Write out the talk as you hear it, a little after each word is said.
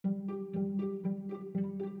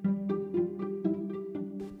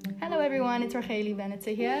everyone, it's Racheli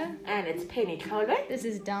Benetzer here. And it's Penny Colway. This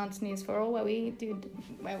is Dance News for All, where we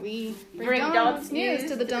bring dance news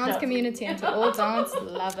to the dance community and to all dance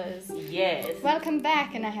lovers. Yes. Welcome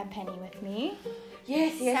back, and I have Penny with me.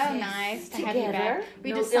 Yes. So nice to have you back.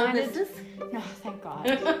 We decided. No, thank God.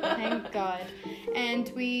 Thank God.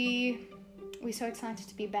 And we're so excited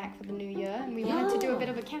to be back for the new year, and we wanted to do a bit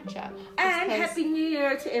of a catch-up. And Happy New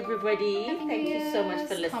Year to everybody. Thank you so much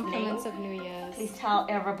for listening. Compliments of New Year's. Please tell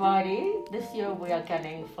everybody, this year we are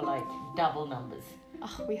gunning for like double numbers.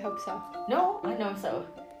 Oh, we hope so. No, I know so.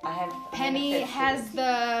 I have... Penny has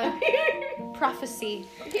the prophecy.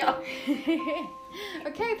 Yeah.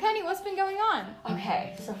 Okay, Penny, what's been going on?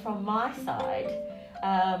 Okay, so from my side,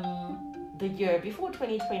 the year before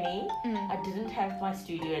 2020, I didn't have my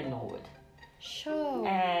studio in Norwood. Sure.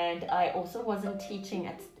 And I also wasn't teaching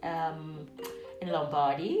at in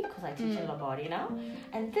Lombardy, because I teach in Lombardy now.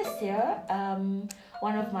 And this year,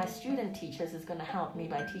 one of my student teachers is going to help me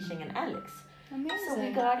by teaching in Alex. Amazing. So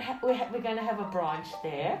we're going to have a branch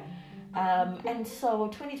there. And so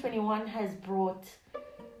 2021 has brought...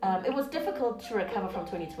 it was difficult to recover from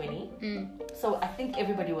 2020. So I think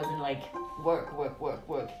everybody was in like work,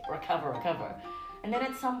 recover. And then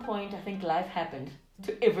at some point, I think life happened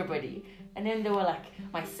to everybody. And then they were like,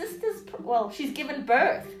 my sister's, she's given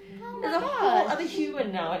birth. There's a whole other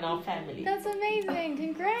human now in our family. That's amazing.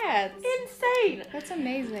 Congrats. Insane. That's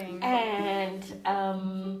amazing. And,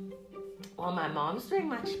 my mom's doing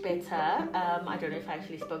much better. I don't know if I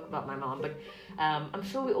actually spoke about my mom, but I'm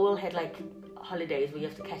sure we all had like holidays where you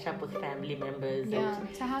have to catch up with family members. Yeah.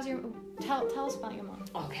 So how's your... Tell us about your mom.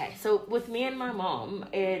 Okay. So with me and my mom,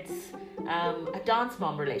 it's a dance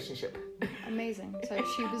mom relationship. Amazing. So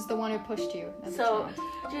she was the one who pushed you. So,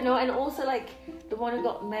 and also like the one who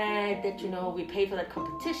got mad that, we paid for that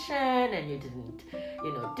competition and you didn't,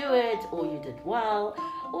 do it, or you did well.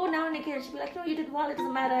 Or now and again she'd be like, no, you did well, it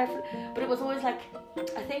doesn't matter. But it was always like,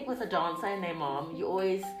 I think with a dancer and their mom, you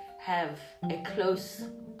always have a close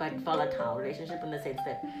but volatile relationship, in the sense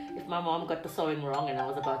that if my mom got the sewing wrong and I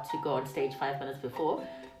was about to go on stage 5 minutes before,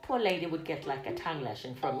 poor lady would get like a tongue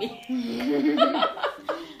lashing from me.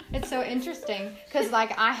 It's so interesting because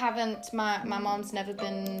like I haven't, my mom's never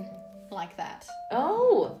been like that.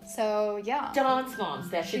 Oh. So yeah. Dance moms,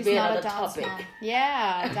 that should She's be not another a dance topic. Mom.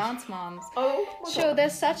 Yeah, dance moms. Oh. Sure,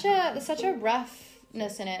 there's such a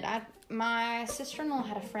roughness in it. My sister-in-law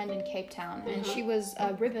had a friend in Cape Town, and she was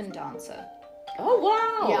a ribbon dancer. Oh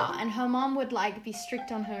wow. Yeah, and her mom would like be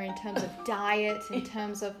strict on her in terms of diet, in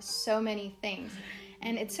terms of so many things.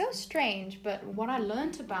 And it's so strange, but what I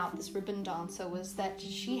learned about this ribbon dancer was that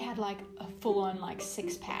she had like a full-on like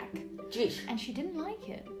 6-pack. Jeez. And she didn't like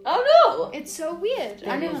it. Oh no! It's so weird.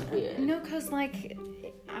 That is weird. No, because like,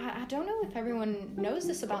 I don't know if everyone knows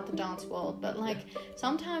this about the dance world, but like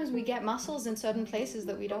sometimes we get muscles in certain places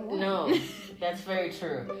that we don't want. No, that's very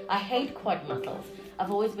true. I hate quad muscles. I've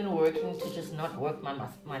always been working to just not work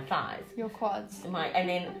my thighs. Your quads. And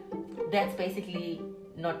then that's basically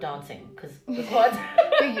not dancing, because the quads...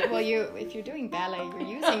 if you're doing ballet, you're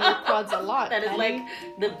using your quads a lot. That is like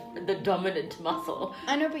the dominant muscle.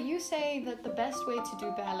 I know, but you say that the best way to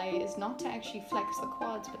do ballet is not to actually flex the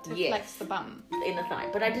quads, but to flex the bum. In the thigh.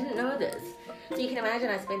 But I didn't know this. So you can imagine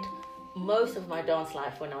I spent most of my dance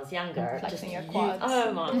life when I was younger flexing your quads.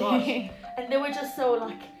 Oh my gosh. And they were just so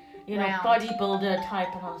like... round. Bodybuilder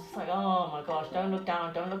type, and I was just like, oh my gosh, don't look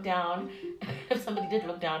down. If somebody did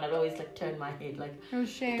look down, I'd always like turn my head, like, oh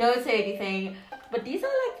shame, don't say anything. But these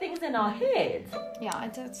are like things in our heads. Yeah,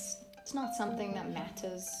 it's not something that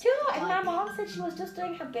matters. Yeah, and my mom said she was just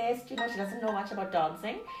doing her best. She doesn't know much about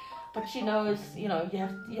dancing, but she knows, you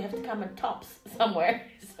have to come in tops somewhere.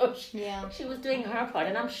 So she was doing her part,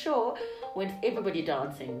 and I'm sure with everybody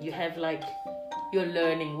dancing, you have like you're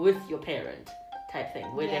learning with your parent type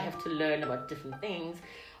thing, where they have to learn about different things.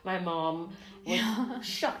 My mom was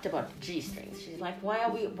shocked about G-strings. She's like, why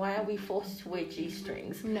are we forced to wear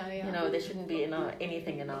G-strings? No, yeah. There shouldn't be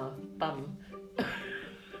anything in our bum.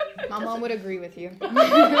 My mom would agree with you.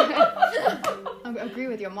 I agree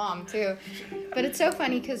with your mom too. But it's so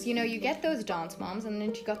funny because you get those dance moms, and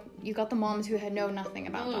then you got the moms who know nothing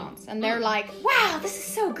about dance, and they're like, wow, this is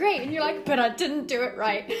so great, and you're like, but I didn't do it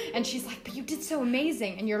right, and she's like, but you did so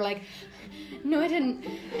amazing, and you're like, no, I didn't.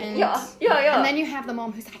 And yeah. And then you have the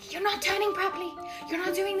mom who's like, you're not turning properly. You're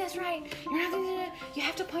not doing this right. You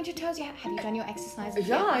have to point your toes. Have you done your exercises?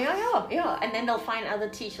 Yeah. And then they'll find other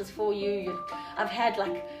teachers for you. I've had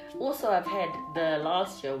like also I've had the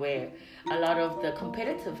last year where a lot of the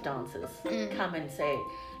competitive dancers come and say,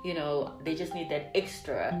 you know, they just need that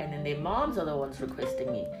extra, and then their moms are the ones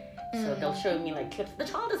requesting me. So they'll show me like clips. The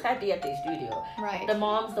child is happy at their studio. Right. The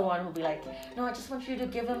mom's the one who'll be like, no, I just want you to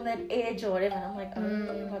give him that edge or whatever. And I'm like,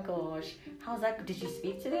 oh my gosh, how's that? Did you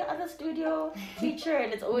speak to the other studio teacher?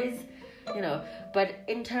 And it's always, you know. But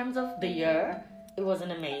in terms of the year, it was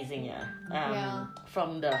an amazing year.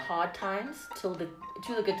 From the hard times to the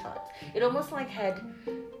good times. It almost like had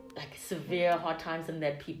like severe hard times, and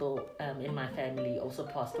that people in my family also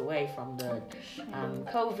passed away from the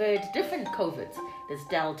COVID, different COVIDs. There's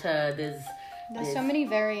Delta, there's so many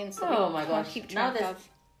variants that oh we my can't gosh. keep Now track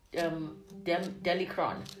there's of.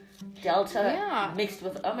 Delicron. Delta Yeah. mixed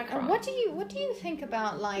with Omicron. What do you think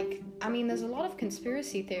about, like, I mean, there's a lot of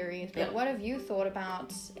conspiracy theories, but what have you thought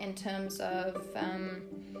about in terms of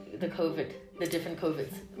the COVID, the different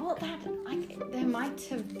COVIDs? well, there might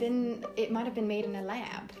have been made in a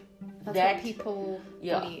lab. That's That- what people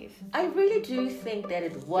yeah. believe. I really do think that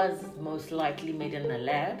it was most likely made in a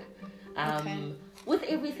lab. Okay. With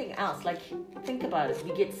everything else, like, think about it.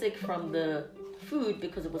 We get sick from the food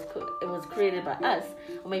because it was created by us,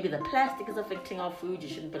 or maybe the plastic is affecting our food. You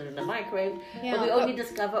shouldn't put it in the microwave. Yeah, but we only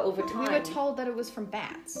discover over time. We were told that it was from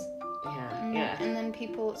bats. Yeah. And then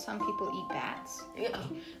some people eat bats, Yeah.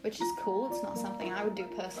 which is cool. It's not something I would do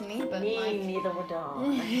personally, but Neither would I.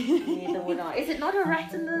 Neither would I. Is it not a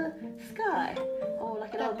rat in the sky? Or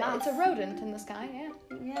like an old mouse? it's a rodent in the sky, yeah.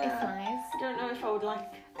 Yeah. It flies. I don't know if I would like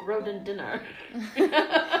rodent dinner. You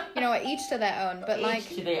know what, each to their own, but like,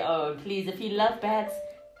 Each to their own. Please, if you love bats,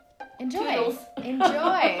 enjoy. toodles.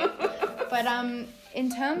 Enjoy. But in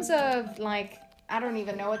terms of, like, I don't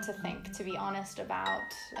even know what to think, to be honest, about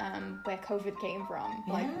where COVID came from.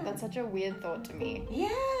 Like, Yeah. that's such a weird thought to me.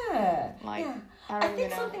 Yeah. Like, yeah. I I don't think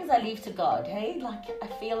even some know. things I leave to God, hey? Like, I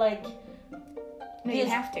feel like No, you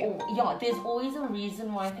have to. Yeah, there's always a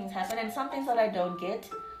reason why things happen, and some things that I don't get,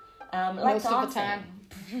 like Most dancing. of the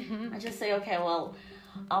time. I just say, okay, well,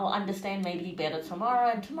 I'll understand maybe better tomorrow,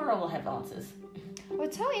 and tomorrow we'll have answers. Well,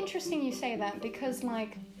 it's so interesting you say that, because,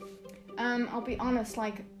 like, I'll be honest,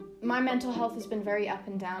 like, my mental health has been very up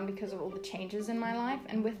and down because of all the changes in my life.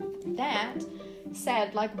 And with that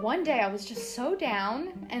said, like, one day I was just so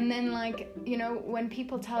down, and then, like, you know, when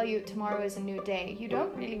people tell you tomorrow is a new day, you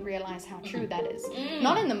don't really realize how true that is.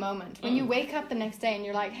 Not in the moment. When you wake up the next day and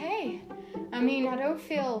you're like, hey, I mean, I don't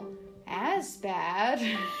feel as bad.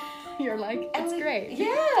 You're like, it's great.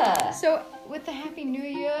 Yeah. So with the Happy New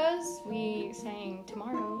Year's, we saying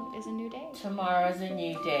tomorrow is a new day. Tomorrow's a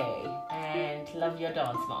new day, and love your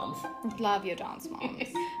dance moms. Love your dance moms.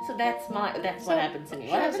 So that's what happened to me.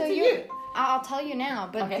 What happened so to you? I'll tell you now,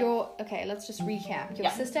 but Okay. let's just recap. Your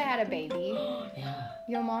Yeah. sister had a baby. Yeah.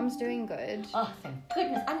 Your mom's doing good. Oh, thank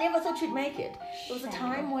goodness. I never thought you'd make it. There was a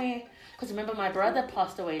time where, because remember my brother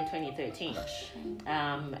passed away in 2013.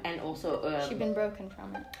 And also... She'd been broken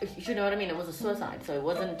from it. you know what I mean? It was a suicide. So it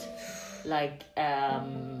wasn't like... I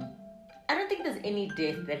don't think there's any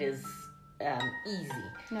death that is easy.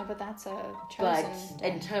 No, but that's a But chosen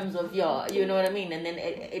in death. terms of, you know what I mean? And then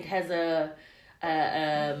it has a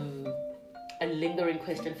lingering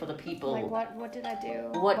question for the people. Like, what did I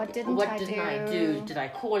do? What didn't I do? Did I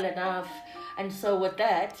call enough? And so with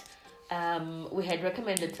that, we had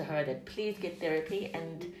recommended to her that please get therapy,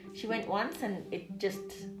 and she went once, and it just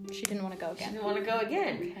She didn't want to go she again. didn't want to go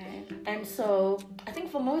again. Okay. And so I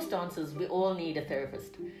think for most dancers, we all need a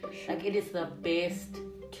therapist. Like, it is the best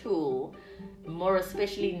tool, more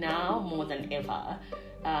especially now more than ever,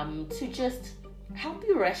 to just help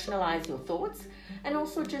you rationalize your thoughts, and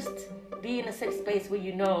also just be in a safe space where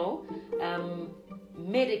you know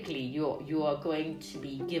medically you are going to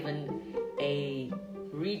be given a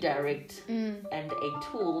redirect and a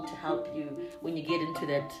tool to help you when you get into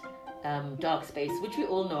that dark space, which we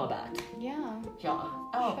all know about. Yeah. Yeah.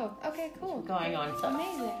 Oh, Sure. Okay, cool. going on. So,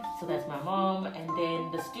 Amazing. so that's my mom, and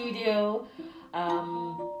then the studio.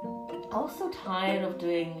 Also tired of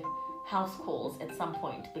doing house calls at some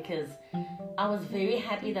point, because I was very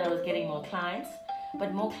happy that I was getting more clients,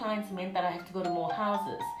 but more clients meant that I have to go to more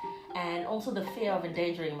houses, and also the fear of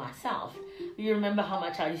endangering myself. You remember how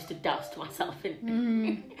much I used to douse myself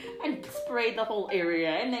in and spray the whole area,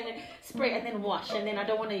 and then spray and then wash, and then I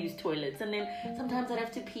don't want to use toilets, and then sometimes I'd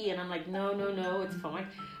have to pee, and I'm like, no, it's fine.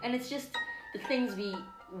 And it's just the things we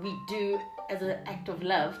do as an act of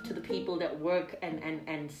love to the people that work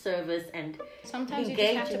and service and Sometimes you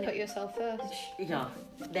just have to engage in- put yourself first. yeah,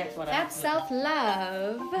 that's what That's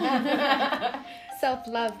self-love.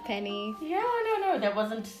 Self-love, Penny. Yeah, no, that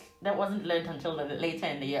wasn't that wasn't learned until later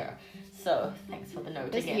in the year. So thanks for the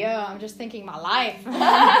note This again. year, I'm just thinking my life.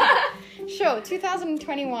 Sure,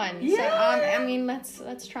 2021. Yeah. So I mean,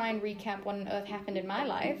 let's try and recap what on earth happened in my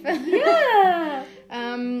life. Yeah.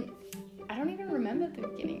 I don't even remember the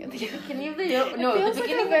beginning of the year. Beginning of the year. No, feels the like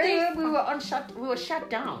beginning a of the very- year we were shut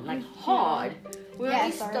down like hard. We only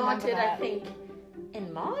Yes, I remember started, I that. think,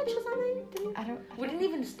 in March or something. We didn't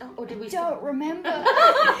even start, or did we start? don't remember.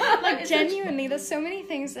 Like It's genuinely, there's so many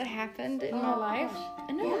things that happened in my Oh, life. gosh.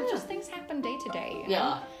 And no, Yeah. just things happen day to day. You know?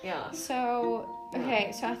 Yeah, yeah. So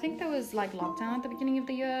okay, so I think there was like lockdown at the beginning of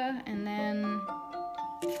the year, and then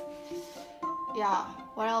yeah,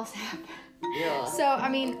 what else happened? Yeah. So I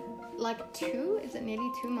mean, like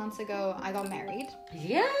nearly 2 months ago, I got married.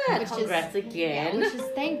 Yeah, Which is- congrats again. Which is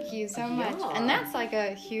thank you so much, Yeah. and that's like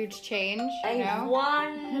a huge change. A You know.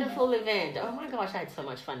 wonderful event. Oh my gosh, I had so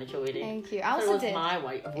much fun at your wedding. Thank you. I So also it was did. my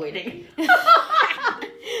wedding.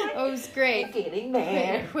 Oh, it was great. Getting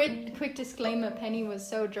there. Quick disclaimer: Penny was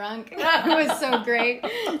so drunk. It was so great.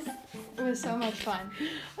 It was so much fun.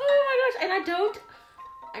 Oh my gosh, and I don't.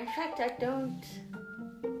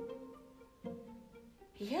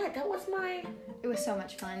 Yeah, that was my. It was so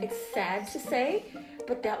much fun. It's sad to say,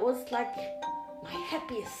 but that was like my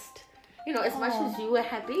happiest. You know, as much Aw. as you were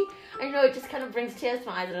happy, I know it just kind of brings tears to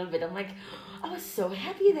my eyes a little bit. I'm like, I was so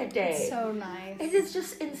happy that day. It's so nice. It is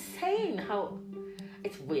just insane how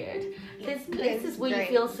it's weird. There's places where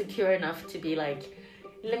great. you feel secure enough to be like,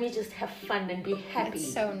 let me just have fun and be happy.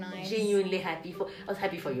 It's so nice. Genuinely happy for. I was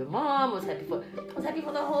happy for your mom. I was happy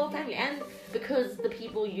for the whole family, and because the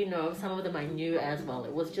people you know, some of them I knew as well.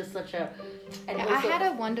 It was just such a. And Yeah, also, I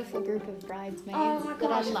had a wonderful group of bridesmaids oh my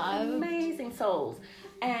that I gosh, loved, amazing souls,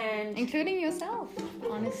 and including yourself.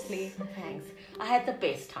 Honestly, thanks. I had the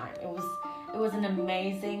best time. It was an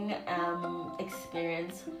amazing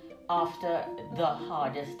experience after the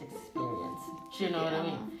hardest experience. Do you know what I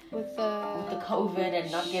mean? With With the the COVID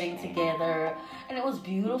and not getting together, and it was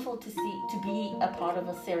beautiful to be a part of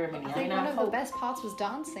a ceremony. I think mean, one I of the hope- best parts was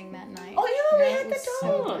dancing that night. Oh yeah, we You know, had it the was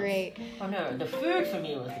so dance. great. Oh no, the food for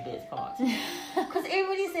me was the best part because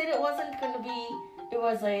everybody said it wasn't going to be. It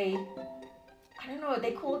was a. I don't know.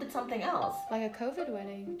 They called it something else. Like a COVID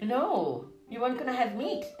wedding. No, you weren't going to have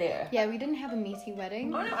meat there. Yeah, we didn't have a meaty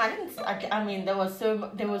wedding. Oh no, I didn't. I mean, there was so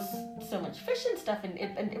much fish and stuff and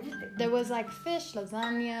everything. There was like fish,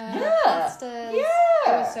 lasagna, Yeah. pastas. Yeah.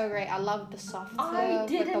 It was so great. I loved the soft I serve with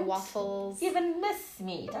the didn't waffles. Even miss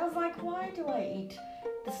meat. I was like, why do I eat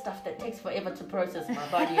the stuff that takes forever to process my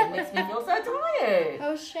body and makes me feel so tired?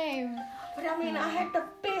 Oh, shame. But I mean, I had the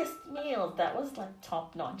best meals. That was like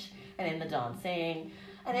top notch. And then the dancing.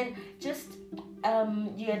 And then just,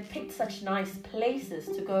 you had picked such nice places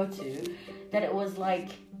to go to that it was like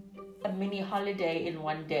a mini holiday in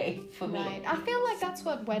one day for me. Right. I feel like that's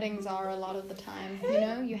what weddings are a lot of the time. You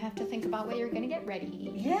know, you have to think about where you're going to get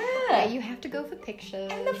ready. Yeah. Yeah, you have to go for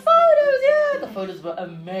pictures. And the photos, yeah. The photos were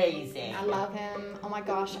amazing. I love him. Oh my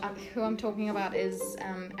gosh. Who I'm talking about is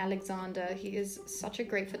Alexander. He is such a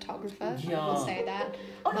great photographer. Yeah. I will say that.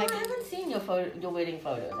 Oh no, Like- I haven't seen your wedding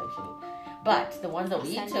photos actually. But the ones that I'll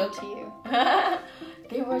we send took, it to you.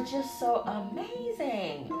 they were just so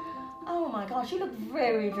amazing. Oh my gosh, you look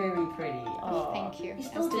very, very pretty. Oh, thank you. You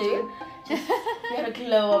still As did do. you. Just, you had a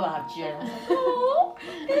glow about you. And I was like, oh,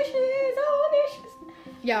 there she is. Oh, there she is.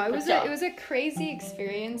 Yeah, it Good was job. it was a crazy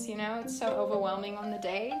experience, you know. It's so overwhelming on the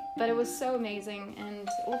day, but it was so amazing, and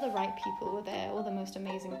all the right people were there, all the most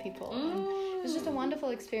amazing people. And it was just a wonderful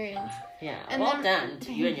experience. Yeah, And well then- done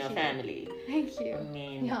to you and your Thank you. family. Thank you. I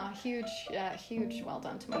mean, Yeah, huge well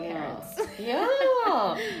done to my yeah. parents. Yeah.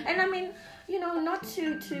 And I mean, you know, not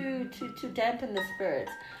to dampen the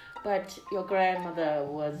spirits, but your grandmother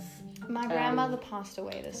was My grandmother passed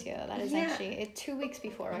away this year. That is Yeah. actually 2 weeks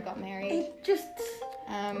before I got married. it just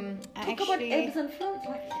I talk about actually, ebbs and flows.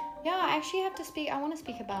 Like, yeah, I actually have to speak. I want to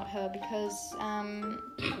speak about her because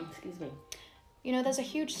excuse me. you know, there's a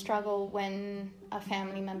huge struggle when a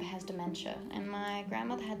family member has dementia, and my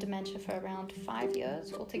grandmother had dementia for around 5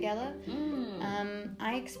 years altogether.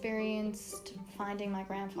 I experienced finding my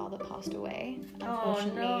grandfather passed away,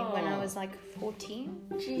 unfortunately, no. when I was like 14.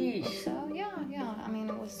 Jeez. So yeah. I mean,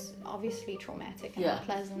 it was obviously traumatic and Yeah.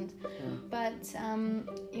 unpleasant. Yeah. But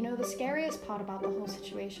you know, the scariest part about the whole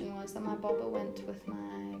situation was that my Baba went with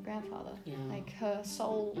my grandfather. Yeah. Like her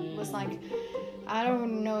soul was like, I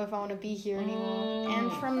don't know if I want to be here anymore.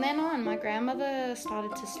 And from then on, my grandmother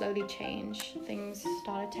started to slowly change. Things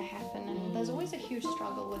started to happen, and there's always a huge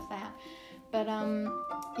struggle with that. But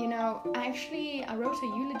you know, I wrote a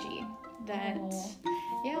eulogy that,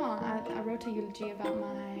 I wrote a eulogy about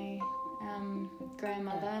my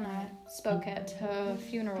grandmother, and I spoke at her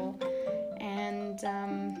funeral, and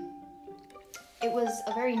it was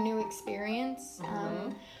a very new experience.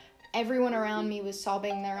 Everyone around me was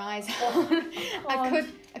sobbing their eyes out.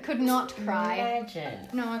 I could not cry. Imagine.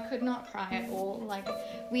 No, I could not cry at all. Like,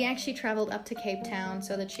 we actually traveled up to Cape Town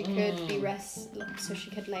so that she could so she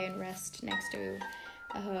could lay and rest next to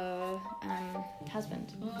her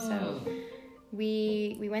husband. So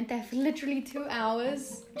we went there for literally 2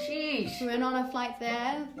 hours. Sheesh. We went on a flight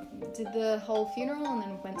there, did the whole funeral, and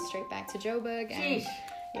then went straight back to Joburg. And Sheesh.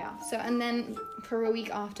 yeah, so, and then for a week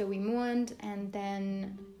after we mourned, and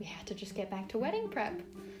then we had to just get back to wedding prep.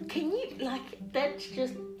 Can you, like, that's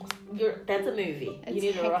just, that's a movie. It's you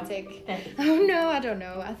need hectic. Oh no, I don't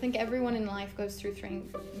know. I think everyone in life goes through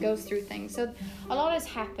things. So a lot has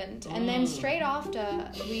happened, and then straight after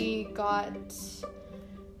we got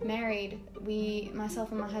married, myself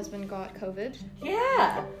and my husband got COVID.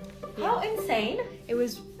 Yeah. How insane. It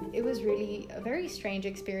was really a very strange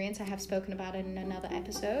experience. I have spoken about it in another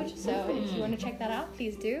episode, so if you want to check that out,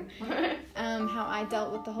 please do. How I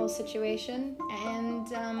dealt with the whole situation, and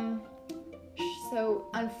so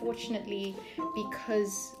unfortunately,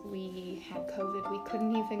 because we had COVID, we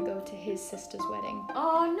couldn't even go to his sister's wedding.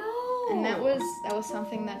 Oh no. And that was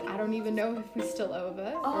something that I don't even know if we're still over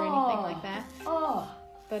or anything like that. Oh.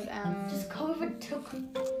 But just COVID took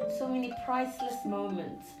so many priceless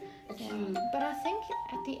moments. But I think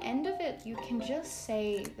at the end of it, you can just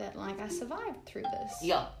say that, like, I survived through this.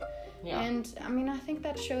 Yeah. And I mean, I think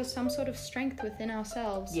that shows some sort of strength within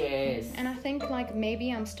ourselves. Yes. And I think, like,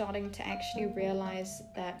 maybe I'm starting to actually realize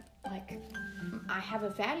that, like, I have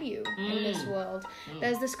a value in this world.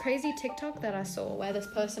 There's this crazy TikTok that I saw where this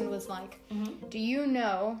person was like, do you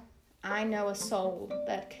know, I know a soul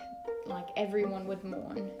that, like, everyone would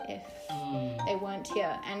mourn if they weren't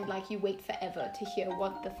here, and, like, you wait forever to hear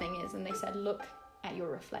what the thing is, and they said, look at your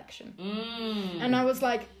reflection. And I was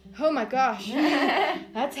like, oh my gosh,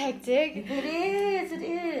 that's hectic. It is.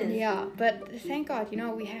 Yeah, but thank God, you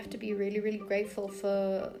know, we have to be really, really grateful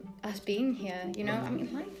for us being here, you know. I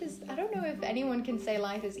mean, life is, I don't know if anyone can say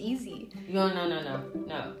life is easy. No.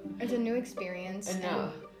 It's a new experience.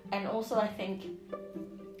 No. And also I think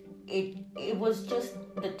it was just,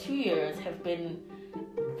 the 2 years have been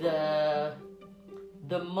the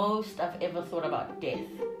most I've ever thought about death.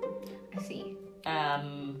 I see.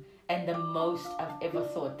 And the most I've ever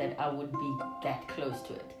thought that I would be that close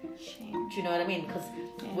to it. Shame. Do you know what I mean? Because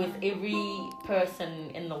with every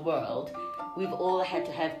person in the world, we've all had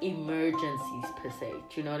to have emergencies per se.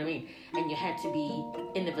 Do you know what I mean? And you had to be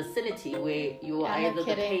in the vicinity where you're either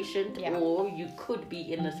the patient or you could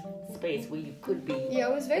be in a space where you could be. Yeah,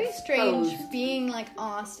 it was very strange exposed. being, like,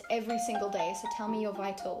 asked every single day, so tell me your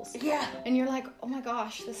vitals. Yeah. And you're like, oh my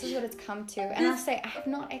gosh, this is what it's come to. And I'll say, I have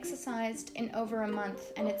not exercised in over a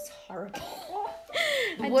month, and it's horrible.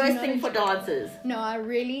 The worst thing for dancers. No, I've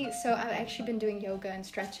actually been doing yoga and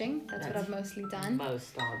stretching. That's what I've mostly done.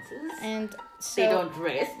 Most dancers. And so they don't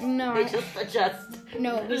rest. No, they just adjust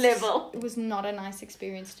level. It was not a nice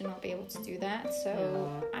experience to not be able to do that.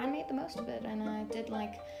 So I made the most of it, and I did,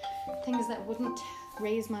 like, things that wouldn't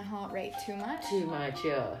raise my heart rate too much.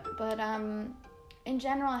 Yeah. But in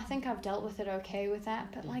general, I think I've dealt with it okay with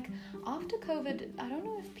that. But, like, after COVID, I don't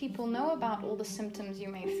know if people know about all the symptoms you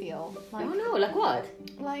may feel. Like, oh no, like what?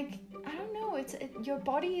 Like, I don't know. Your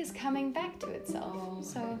body is coming back to itself.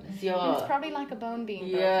 So yeah. it's probably like a bone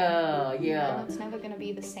being broken. Yeah. And it's never going to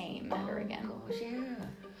be the same ever again. Gosh, yeah.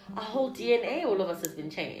 Our whole DNA, all of us, has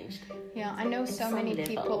been changed. Yeah, I know so many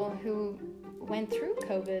people who went through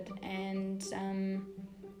COVID, and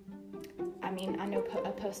I mean, I know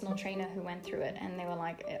a personal trainer who went through it, and they were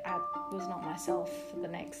like, I was not myself for the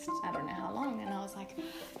next, I don't know how long, and I was like,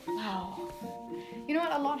 wow. You know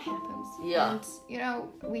what, a lot happens. Yeah. And, you know,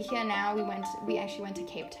 we actually went to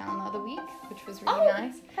Cape Town the other week, which was really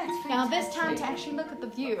nice. That's now, this time to actually look at the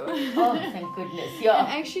view. Oh, thank goodness, yeah.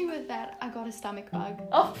 And actually with that, I got a stomach bug.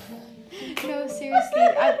 Oh. No, seriously,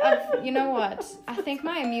 I've you know what? I think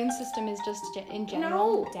my immune system is just in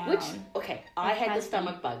general down. I had the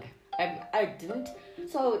stomach bug. I didn't.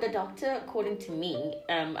 So the doctor, according to me,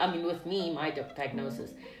 with me, my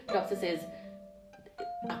diagnosis, the doctor says,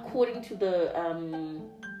 according to the,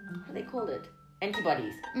 how they called it?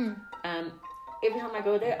 Antibodies. Every time I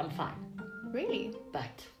go there, I'm fine. Really?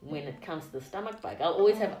 But when it comes to the stomach bug, I'll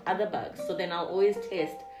always have other bugs. So then I'll always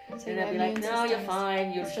test. So and I'll be like, no, you're fine.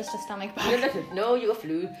 It's just a stomach bug. No, you're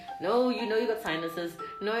flu. No, you know you got sinuses.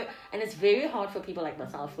 No, and it's very hard for people like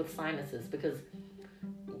myself with sinuses because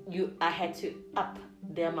I had to up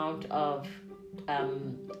the amount of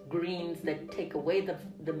greens that take away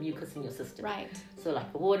the mucus in your system. Right. So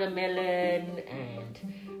like watermelon and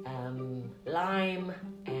lime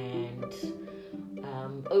and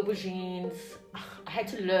aubergines. I had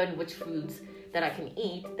to learn which foods that I can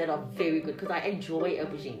eat that are very good because I enjoy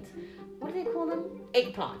aubergines. What do they call them?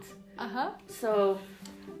 Eggplants. Uh-huh. So,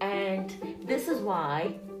 and this is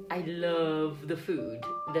why I love the food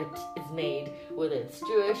that is made, whether it's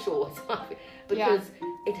Jewish or something, because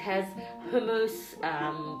it has hummus.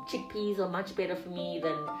 Chickpeas are much better for me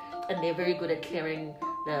and they're very good at clearing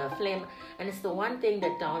the phlegm. And it's the one thing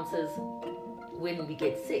that dancers, when we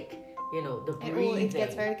get sick, the breathing. It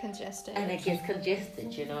gets very congested. And it gets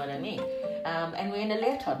congested, you know what I mean? And we're in a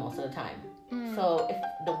leotard most of the time. So if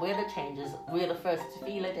the weather changes, we're the first to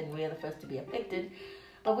feel it and we're the first to be affected.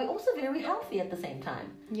 But we're also very healthy at the same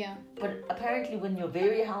time. Yeah. But apparently when you're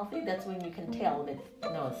very healthy, that's when you can tell that,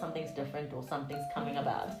 something's different or something's coming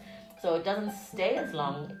about. So it doesn't stay as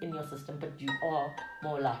long in your system, but you are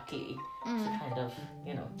more likely to kind of,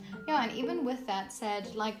 Yeah, and even with that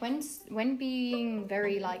said, like when being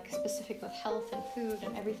very like specific with health and food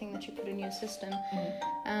and everything that you put in your system,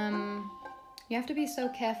 you have to be so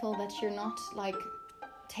careful that you're not like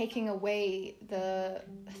taking away the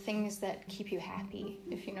things that keep you happy,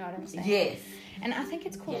 if you know what I'm saying. Yes. And I think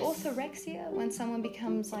it's called orthorexia when someone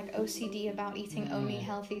becomes like OCD about eating only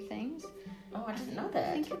healthy things. Oh, I didn't know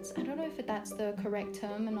that. I don't know if that's the correct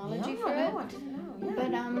terminology for it. No, I didn't know. Yeah.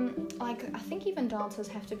 But I think even dancers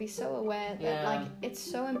have to be so aware that like it's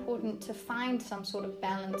so important to find some sort of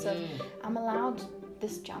balance of I'm allowed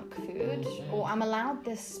this junk food or I'm allowed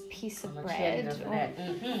this piece of bread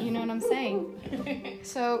or, you know what I'm saying.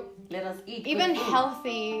 So let us eat. Even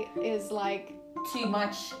healthy is like too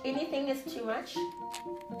much. Anything is too much.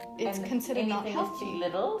 It's considered not healthy. Is too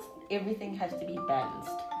little. Everything has to be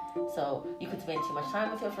balanced. So you could spend too much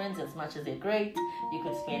time with your friends as much as they're great. You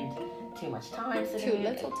could spend too much time. Too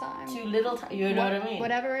little time. Too little time. You know what I mean?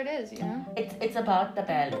 Whatever it is, It's about the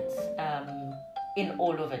balance in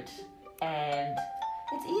all of it, and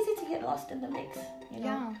it's easy to get lost in the mix.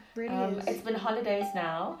 Yeah, really is. It's been holidays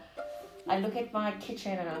now. I look at my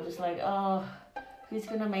kitchen and I'm just like, oh, who's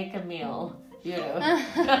gonna make a meal?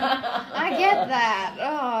 I get that.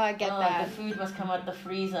 Oh, I get that. The food must come out the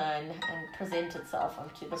freezer and present itself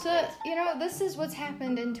onto the plate. So, this is what's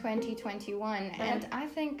happened in 2021. And I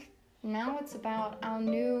think now it's about our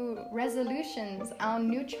new resolutions, our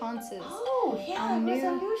new chances. Oh, yeah,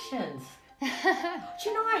 resolutions.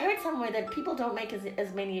 I heard somewhere that people don't make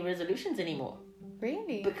as many resolutions anymore.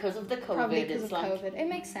 Really? Because of the COVID. Probably because of COVID. It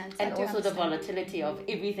makes sense. And also the volatility of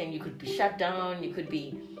everything. You could be shut down. You could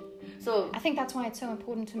be... So I think that's why it's so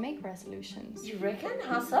important to make resolutions. You reckon?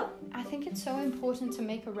 How so? I think it's so important to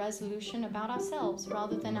make a resolution about ourselves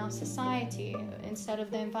rather than our society instead of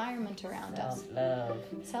the environment around us.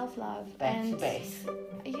 Self-love. Back to base.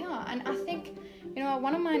 Yeah, and I think,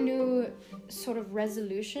 one of my new sort of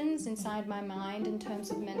resolutions inside my mind in terms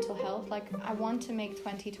of mental health, like I want to make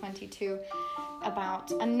 2022 about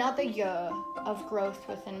another year of growth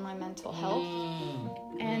within my mental health.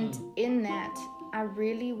 And in that, I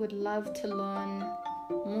really would love to learn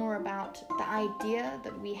more about the idea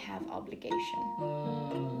that we have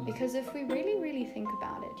obligation. Because if we really, really think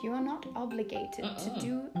about it, you are not obligated to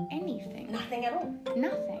do anything. Nothing at all.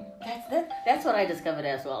 Nothing. That's what I discovered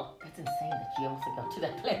as well. That's insane that you also got to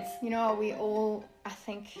that place. We all, I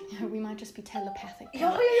think, we might just be telepathic.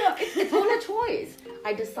 Yeah. It's all a choice.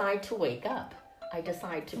 I decide to wake up. I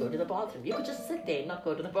decide to go to the bathroom. You could just sit there and not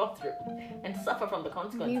go to the bathroom and suffer from the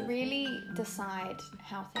consequences. We really decide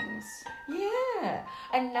how things... Yeah.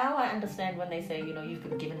 And now I understand when they say, you've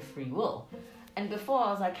been given free will. And before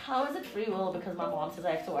I was like, how is it free will because my mom says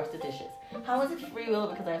I have to wash the dishes? How is it free will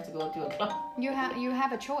because I have to go to a club? You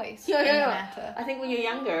have a choice. Yeah. I think when you're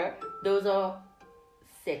younger, those are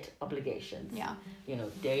set obligations. Yeah.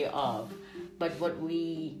 Day of. But what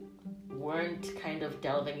we weren't kind of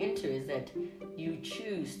delving into is that you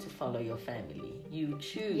choose to follow your family. You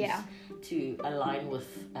choose to align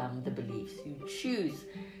with the beliefs. You choose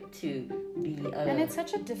to be... And it's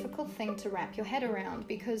such a difficult thing to wrap your head around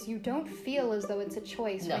because you don't feel as though it's a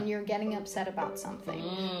choice when you're getting upset about something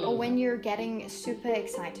or when you're getting super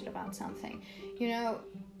excited about something.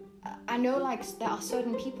 I know there are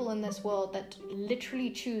certain people in this world that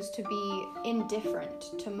literally choose to be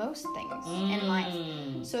indifferent to most things in life.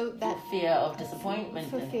 So that for fear of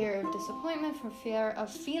disappointment. For fear of disappointment, for fear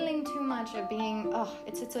of feeling too much, of being,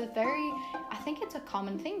 it's a very, I think it's a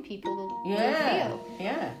common thing people do feel.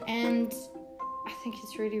 Yeah. And I think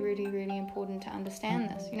it's really, really, really important to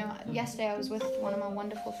understand this. Yesterday I was with one of my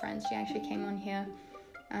wonderful friends. She actually came on here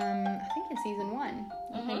I think in season 1.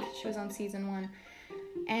 I think she was on season 1.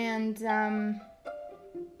 And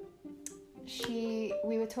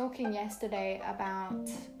we were talking yesterday about,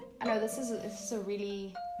 I know this is a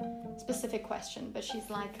really specific question, but she's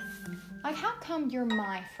like, how come you're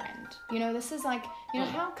my friend? You know, this is like, you know,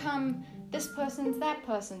 how come this person's that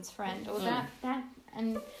person's friend, or that,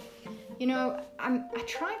 and, you know, I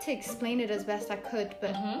tried to explain it as best I could,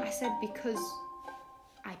 but I said, because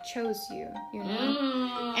I chose you, you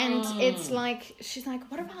know? And it's like, she's like,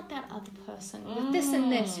 what about that other person with this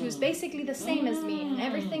and this, who's basically the same as me and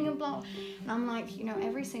everything and blah. And I'm like, you know,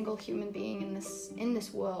 every single human being in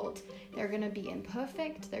this world, they're going to be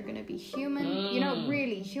imperfect, they're going to be human. You know,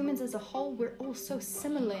 really, humans as a whole, we're all so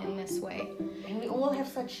similar in this way. And we all have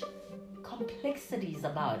such complexities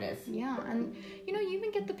about us. Yeah, and you know, you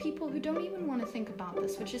even get the people who don't even want to think about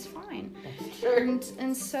this, which is fine. That's true.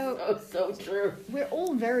 And so true. We're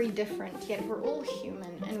all very different, yet we're all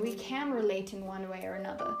human, and we can relate in one way or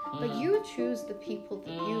another. But you choose the people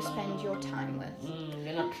that you spend your time with.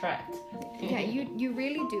 You're not trapped. Yeah, you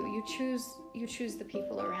really do. You choose the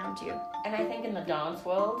people around you. And I think in the dance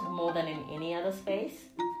world, more than in any other space,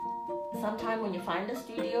 sometimes when you find a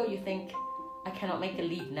studio, you think, I cannot make a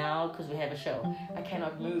leap now because we have a show. I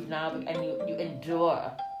cannot move now, and you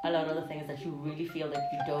endure a lot of the things that you really feel that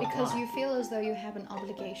you don't because want. you feel as though you have an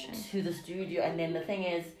obligation to the studio. And then the thing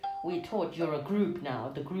is, we're taught you're a group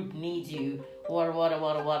now. The group needs you.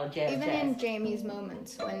 Wada, jazz. Even in Jamie's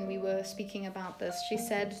moments when we were speaking about this, she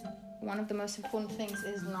said one of the most important things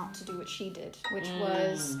is not to do what she did, which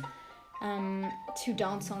was to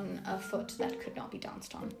dance on a foot that could not be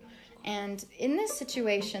danced on. And in this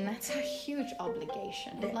situation, that's a huge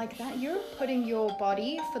obligation. Like that, you're putting your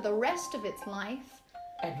body for the rest of its life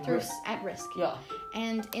at risk. Yeah.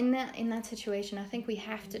 And in that situation, I think we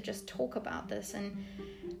have to just talk about this. And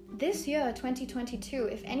this year, 2022,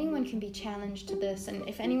 if anyone can be challenged to this, and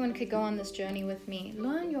if anyone could go on this journey with me,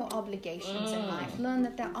 learn your obligations in life. Learn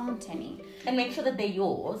that there aren't any. And make sure that they're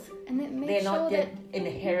yours. And then they're sure not that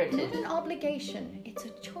inherited. Not an obligation. It's a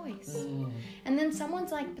choice. And then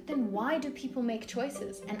someone's like, but then why do people make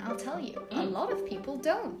choices? And I'll tell you, a lot of people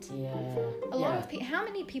don't. Yeah. A lot of people. How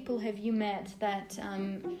many people have you met that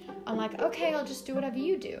are like, okay, I'll just do whatever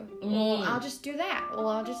you do, or I'll just do that, or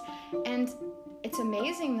I'll just, and it's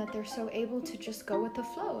amazing that they're so able to just go with the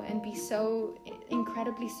flow and be so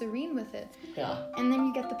incredibly serene with it. Yeah. And then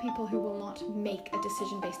you get the people who will not make a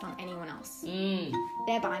decision based on anyone else,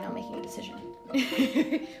 thereby not making a decision,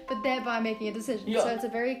 but thereby making a decision. Yeah. So it's a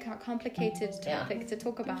very complicated topic to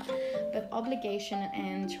talk about. But obligation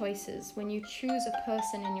and choices, when you choose a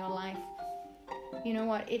person in your life, you know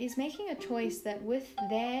what? It is making a choice that with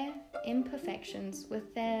their imperfections,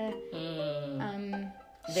 with their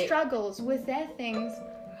struggles, with their things,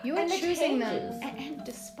 you are choosing them. And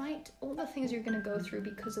despite all the things you're going to go through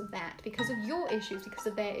because of that, because of your issues, because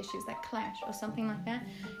of their issues that clash or something like that,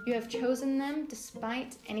 you have chosen them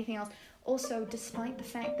despite anything else. Also, despite the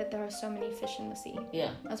fact that there are so many fish in the sea.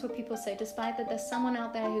 Yeah. That's what people say. Despite that there's someone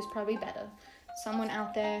out there who's probably better. Someone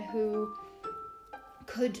out there who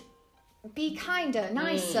could be kinder,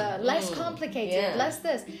 nicer, less complicated, less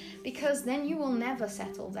this, because then you will never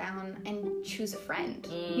settle down and choose a friend.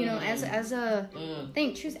 You know, as a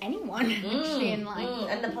thing, choose anyone actually in life.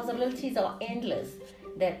 And the possibilities are endless.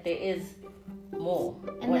 That there is more,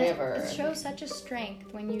 and whatever. It shows such a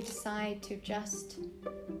strength when you decide to just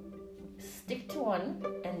stick to one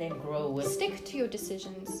and then grow with. Stick to your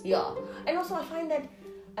decisions. Yeah, and also I find that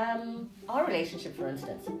our relationship, for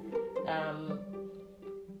instance.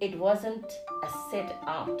 It wasn't a set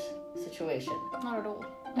out situation. Not at all.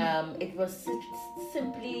 It was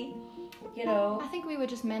simply, you know. I think we were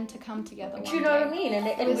just meant to come together. Do you know what I mean?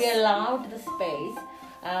 And we allowed the space.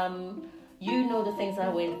 You know the things I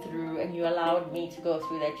went through, and you allowed me to go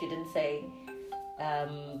through that. You didn't say,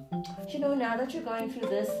 you know, now that you're going through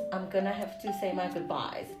this, I'm gonna have to say my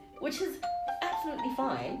goodbyes, which is absolutely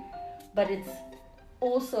fine, but it's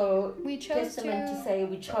also testament to say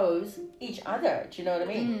we chose each other. Do you know what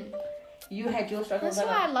I mean? You had your struggles. That's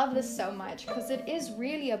why I love this so much, because it is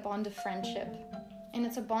really a bond of friendship, and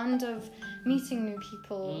it's a bond of meeting new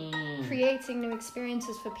people, creating new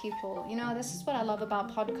experiences for people. You know, this is what I love about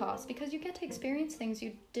podcasts, because you get to experience things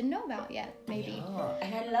you didn't know about yet, maybe. Yeah.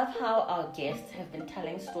 And I love how our guests have been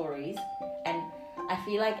telling stories, and I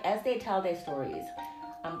feel like as they tell their stories,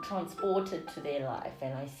 I'm transported to their life,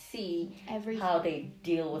 and I see how they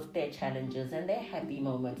deal with their challenges and their happy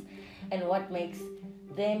moments and what makes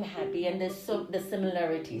them happy, and there's the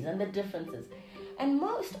similarities and the differences. And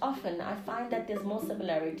most often I find that there's more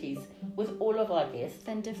similarities with all of our guests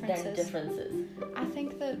than differences. I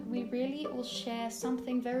think that we really we all share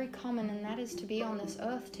something very common, and that is to be on this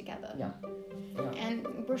earth together. Yeah. And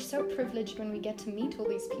we're so privileged when we get to meet all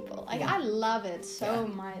these people. Like, Yeah. I love it so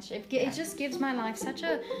much. It just gives my life such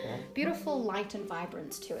a beautiful light and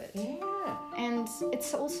vibrance to it. Yeah. And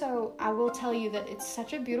it's also, I will tell you that it's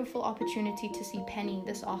such a beautiful opportunity to see Penny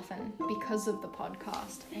this often because of the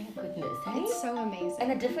podcast. Thank goodness. Hey? It's so amazing.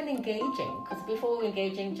 And a different engaging, because before we were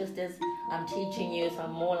engaging just as I'm teaching you, so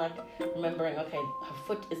I'm more like remembering, okay, her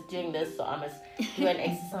foot is doing this, so I must do an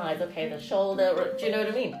exercise, okay, the shoulder, do you know what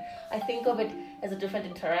I mean? I think of it as a different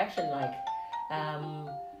interaction, like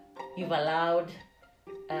you've allowed,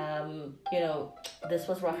 this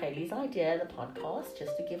was Racheli's idea, the podcast,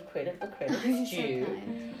 just to give credit where credit is due. So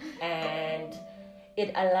kind. And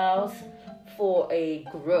it allows for a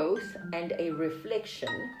growth and a reflection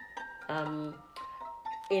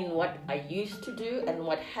in what I used to do and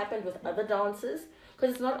what happened with other dancers,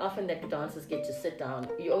 because it's not often that the dancers get to sit down.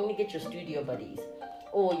 You only get your studio buddies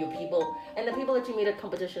or your people, and the people that you meet at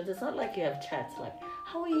competitions. It's not like you have chats like,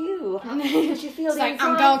 how are you? How did you feel? It's like, inside?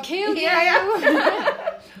 I'm gonna kill you.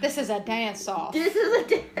 Yeah. This is a dance off. This is a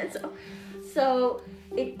dance. So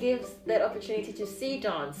it gives that opportunity to see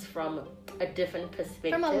dance from a different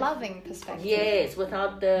perspective. From a loving perspective. Yes,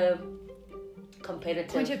 without the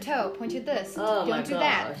competitive. Point your toe, point your this. Oh my Don't do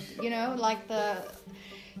that. gosh. Like the...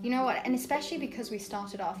 You know what? And especially because we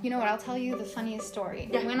started off. You know what? I'll tell you the funniest story.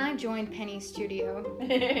 Yeah. When I joined Penny's studio,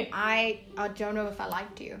 I don't know if I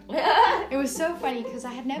liked you. It was so funny because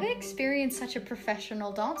I had never experienced such a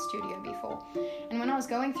professional dance studio before. And when I was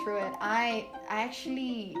going through it, I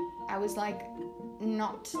was like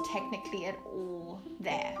not technically at all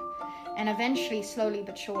there. And eventually, slowly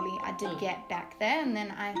but surely, I did get back there, and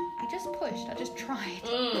then I just pushed. I just tried.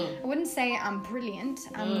 I wouldn't say I'm brilliant.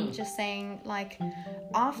 I'm just saying, like,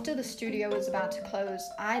 after the studio was about to close,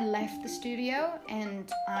 I left the studio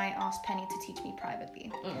and I asked Penny to teach me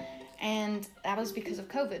privately. And that was because of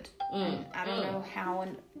COVID. And I don't know how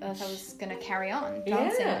on earth I was going to carry on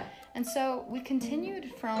dancing. Yeah. And so we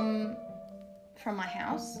continued from my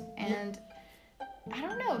house, and I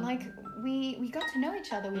don't know, like, we got to know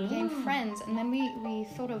each other, we became friends, and then we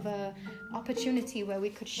thought of a opportunity where we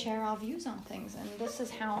could share our views on things, and this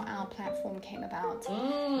is how our platform came about.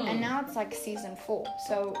 And now it's like season 4,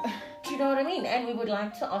 so... Do you know what I mean? And we would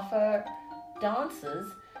like to offer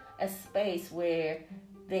dancers a space where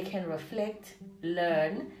they can reflect,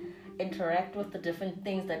 learn, interact with the different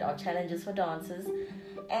things that are challenges for dancers,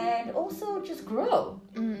 and also just grow.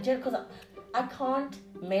 Because I can't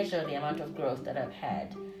measure the amount of growth that I've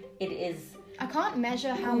had. It is... I can't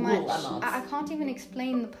measure how Google much. amounts. I can't even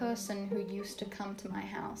explain the person who used to come to my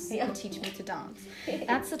house and teach me to dance.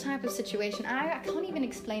 That's the type of situation. I can't even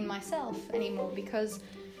explain myself anymore because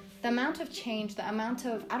the amount of change, the amount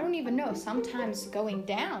of, I don't even know, sometimes going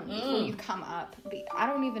down before you come up. I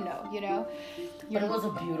don't even know, you know? But it was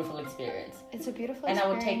a beautiful experience. It's a beautiful And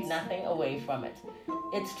experience. I would take nothing away from it.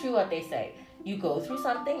 It's true what they say. You go through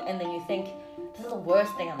something and then you think, this is the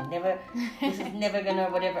worst thing, this is never gonna,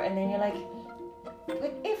 whatever. And then you're like,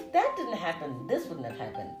 but if that didn't happen, this wouldn't have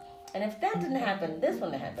happened. And if that didn't happen, this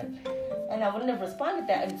wouldn't have happened. And I wouldn't have responded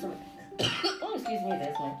that. And so, oh, excuse me,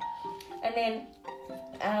 there's one. And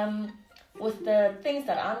then, with the things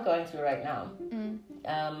that I'm going through right now,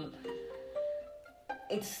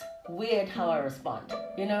 it's weird how I respond.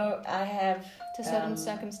 You know, I have... To certain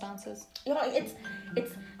circumstances. You know, it's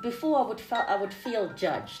before I would feel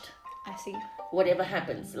judged. I see. Whatever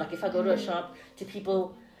happens, like if I go to a shop, do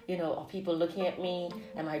people, are people looking at me?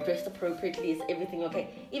 Am I dressed appropriately? Is everything okay?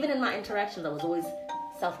 Even in my interactions, I was always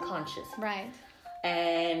self-conscious. Right.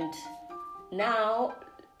 And now,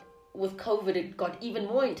 with COVID, it got even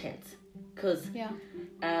more intense because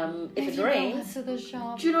if it rains, to the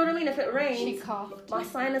shop, do you know what I mean? If it rains, she coughed. my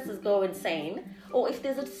sinuses go insane. Or if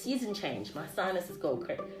there's a season change, my sinuses go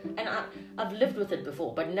crazy. And I've lived with it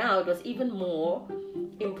before, but now it was even more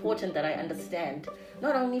important that I understand,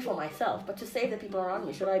 not only for myself, but to save the people around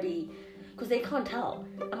me. Should I be... Because they can't tell.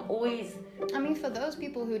 I'm always... I mean, for those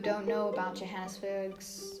people who don't know about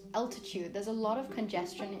Johannesburg's altitude, there's a lot of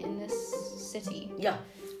congestion in this city. Yeah.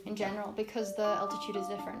 In general, because the altitude is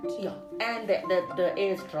different. Yeah. And the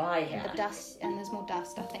air is dry here. The dust, and there's more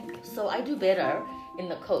dust, I think. So I do better in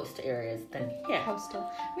the coast areas than here. Coastal.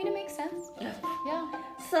 I mean, it makes sense. Yeah.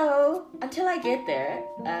 So, until I get there,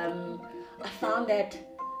 I found that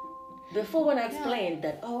before when I explained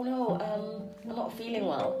that, oh no, I'm not feeling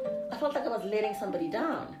well, I felt like I was letting somebody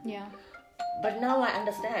down. Yeah. But now I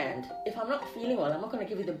understand, if I'm not feeling well, I'm not going to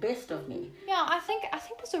give you the best of me. Yeah, I think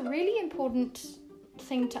there's a really important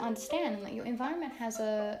thing to understand, and that your environment has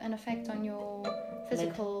an effect on your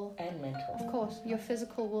physical and mental. Of course, your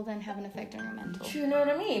physical will then have an effect on your mental. Do you know what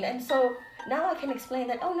I mean? And so now I can explain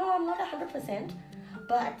that, oh no, I'm not 100%,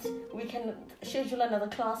 but we can schedule another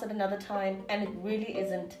class at another time, and it really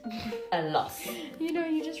isn't a loss. You know,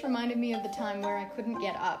 you just reminded me of the time where I couldn't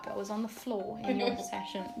get up. I was on the floor in your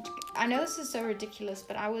session. I know this is so ridiculous,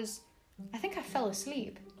 but I think I fell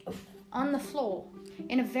asleep on the floor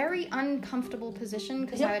in a very uncomfortable position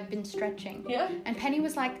because I had been stretching. Yeah. And Penny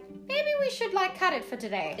was like, maybe we should like cut it for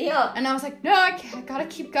today. Yeah. And I was like, no, I gotta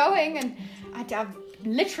keep going. And I've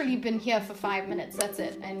literally been here for 5 minutes. That's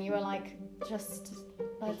it. And you were like, just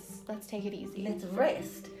let's take it easy. Let's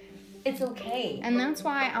rest. It's okay. And that's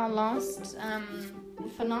why our last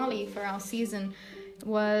finale for our season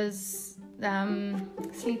was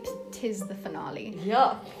Sleep 'Tis the Finale.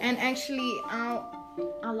 Yeah. And actually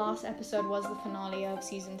our last episode was the finale of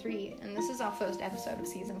season 3, and this is our first episode of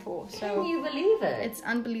season 4. So can you believe it? it's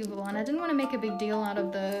unbelievable, and I didn't want to make a big deal out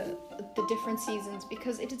of the different seasons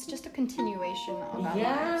because it is just a continuation of our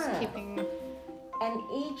lives. And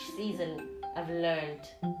each season I've learned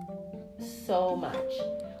so much.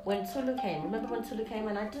 When Tulu came, remember when Tulu came,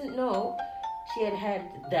 and I didn't know she had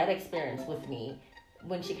that experience with me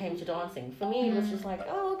when she came to dancing. For me, it was just like,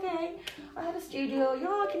 oh, okay, I have a studio,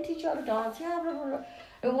 I can teach you how to dance, blah, blah, blah.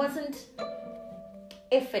 It wasn't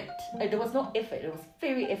effort. There was no effort. It was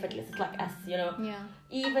very effortless. It's like us, Yeah.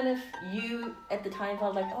 Even if you at the time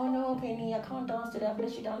felt like, oh no, Penny, I can't dance today, I've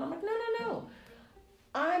let you down. I'm like, no.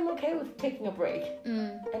 I'm okay with taking a break.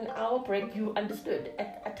 And our break, you understood.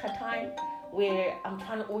 At a time where I'm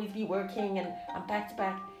trying to always be working and I'm back to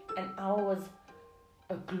back, and our was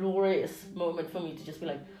a glorious moment for me to just be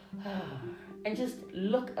like, and just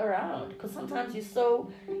look around. Because sometimes you're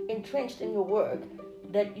so entrenched in your work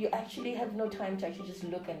that you actually have no time to actually just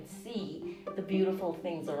look and see the beautiful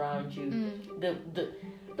things around you.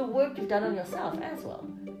 The work you've done on yourself as well.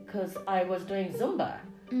 Because I was doing Zumba.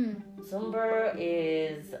 Zumba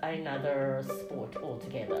is another sport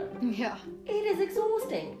altogether. Yeah. It is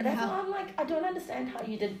exhausting. That's why I'm like, I don't understand how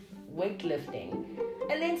you did weightlifting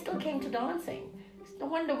and then still came to dancing. No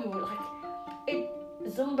wonder we were like,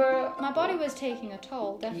 Zumba. My body was taking a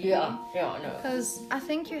toll, definitely. Yeah, no. Because I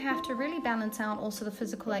think you have to really balance out also the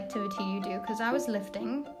physical activity you do. Because I was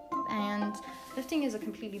lifting, and lifting is a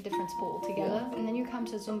completely different sport altogether. And then you come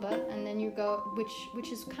to Zumba, and then you go,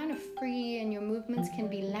 which is kind of free, and your movements can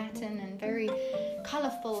be Latin and very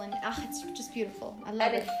colorful, and it's just beautiful. I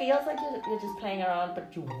love it. And it feels like you're just playing around,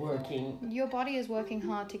 but you're working. Your body is working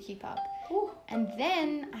hard to keep up. Ooh. And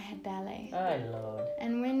then I had ballet. Oh, Lord.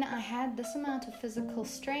 And when I had this amount of physical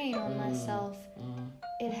strain on myself,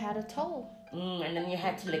 it had a toll. And then you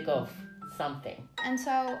had to let go of something. And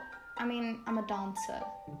so, I mean, I'm a dancer.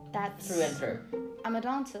 That's through and through. I'm a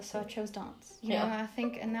dancer, so I chose dance. You know, I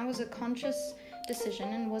think, and that was a conscious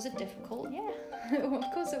decision. And was it difficult? Yeah, of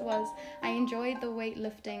course it was. I enjoyed the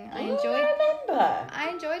weightlifting. I remember. I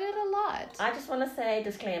enjoyed it a lot. I just want to say,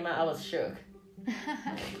 disclaimer, I was shook.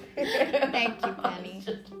 Thank you, Penny.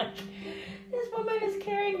 Like, this woman is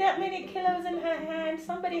carrying that many kilos in her hand.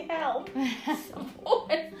 Somebody help.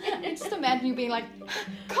 Someone. Just imagine you being like,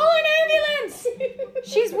 call an ambulance!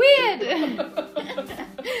 She's weird!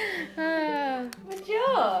 But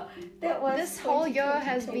yeah, that was... This whole year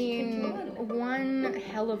has been one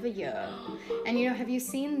hell of a year. And you know, have you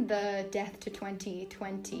seen the Death to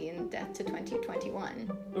 2020 and Death to 2021?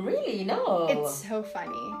 Really? No. It's so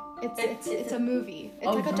funny. It's a movie. It's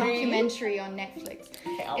like a documentary on Netflix.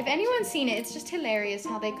 If anyone's seen it, it's just hilarious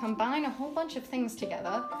how they combine a whole bunch of things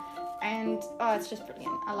together. And it's just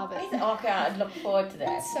brilliant. I love it. Okay, I'd look forward to that.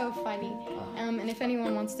 It's so funny. And if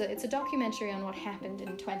anyone wants to, it's a documentary on what happened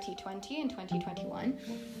in 2020 and 2021.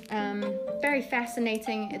 Very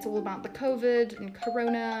fascinating. It's all about the COVID and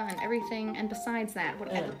Corona and everything. And besides that, what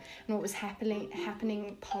was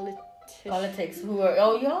happening politics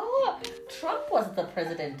Trump was the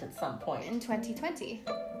president at some point in 2020.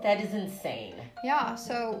 That is insane. Yeah,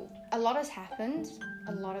 so a lot has happened.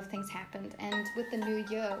 A lot of things happened, and with the new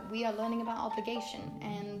year, we are learning about obligation,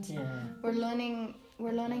 and we're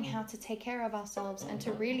learning how to take care of ourselves and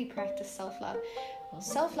to really practice self-love.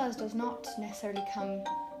 Self-love does not necessarily come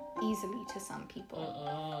easily to some people.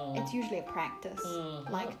 It's usually a practice,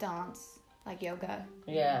 like dance, like yoga.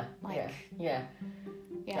 Yeah.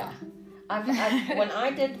 I've when I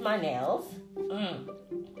did my nails,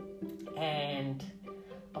 and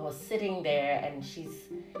I was sitting there, and she's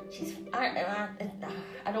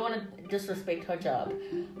I don't want to disrespect her job,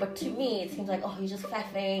 but to me it seems like, you're just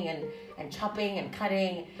faffing and chopping and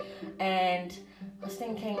cutting, and I was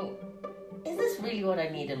thinking, is this really what I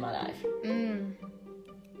need in my life?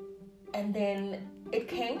 And then it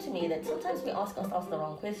came to me that sometimes we ask ourselves the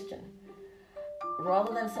wrong question.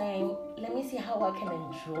 Rather than saying, let me see how I can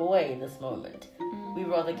enjoy this moment, we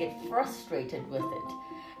rather get frustrated with it.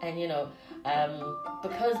 And, you know,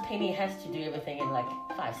 because Penny has to do everything in like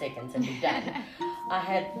 5 seconds and be done, I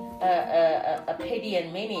had a Penny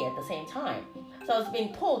and Minnie at the same time. So I was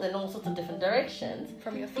being pulled in all sorts of different directions.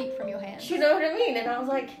 From your feet, from your hands. You know what I mean? And I was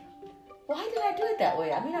like, why did I do it that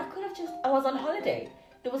way? I mean, I could have just, I was on holiday.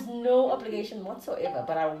 There was no obligation whatsoever,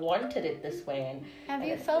 but I wanted it this way. And have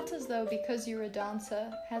you felt as though because you're a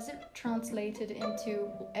dancer, has it translated into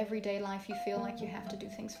everyday life? You feel like you have to do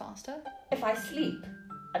things faster? If I sleep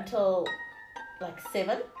until like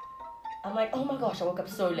 7, I'm like, oh my gosh, I woke up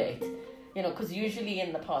so late. You know, because usually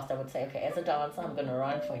in the past I would say, okay, as a dancer, I'm going to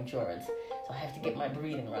run for endurance. So I have to get my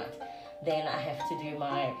breathing right. Then I have to do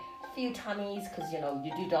my few tummies, because, you know,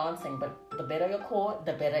 you do dancing, but the better your core,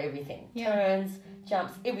 the better everything. Yeah. Turns,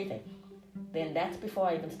 jumps, everything. Then that's before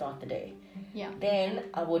I even start the day. Yeah. Then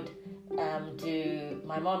I would do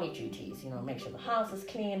my mommy duties, you know, make sure the house is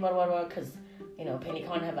clean, because, you know, Penny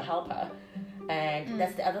can't have a helper. And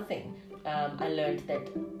that's the other thing. I learned that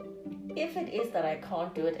if it is that I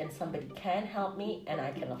can't do it and somebody can help me and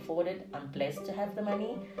I can afford it, I'm blessed to have the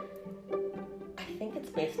money, I think it's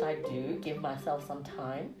best I do give myself some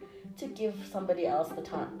time to give somebody else the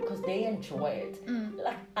time, because they enjoy it.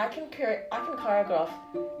 Like I can choreograph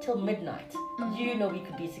till midnight. You know, we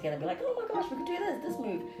could be together and be like, oh my gosh, we could do this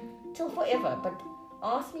move till forever. But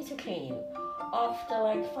ask me to clean. After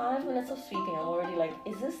like 5 minutes of sweeping, I'm already like,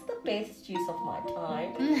 is this the best use of my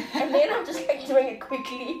time? And then I'm just like doing it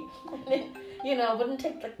quickly. And then, you know, I wouldn't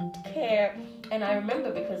take the care. And I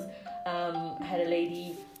remember because I had a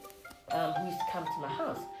lady who used to come to my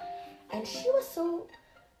house, and she used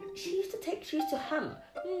to hum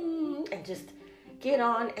and just get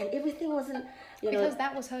on, and everything wasn't, you know, because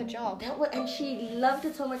that was her job. And she loved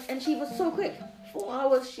it so much, and she was so quick. 4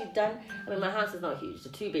 hours she'd done. I mean, my house is not huge, it's a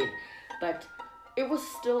 2-bed, but it was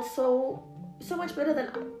still so much better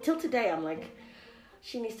than till today. I'm like,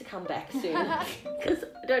 she needs to come back soon, because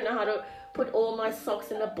I don't know how to put all my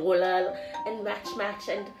socks in a bola and match,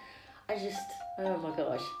 and I just, oh my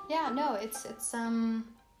gosh. Yeah, no, it's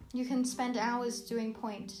you can spend hours doing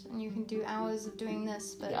point, and you can do hours of doing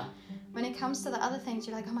this, but when it comes to the other things,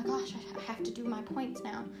 you're like, oh my gosh, I have to do my points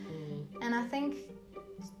now. And I think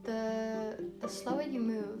the slower you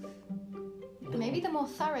move, maybe the more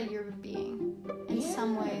thorough you're being in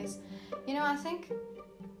some ways. You know, I think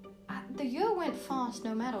the year went fast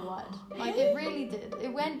no matter what. Like, it really did.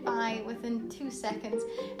 It went by within 2 seconds,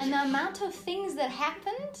 and the amount of things that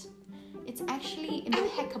happened, it's actually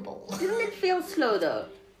impeccable. Didn't it feel slow though?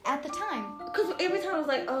 At the time. Because every time I was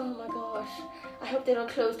like, oh my gosh, I hope they don't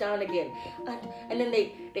close down again. And then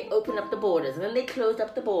they opened up the borders, and then they closed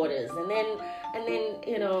up the borders, and then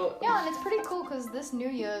you know. Yeah, and it's pretty cool because this New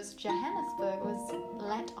Year's, Johannesburg was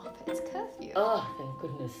let off its curfew. Oh, thank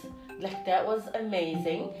goodness. Like, that was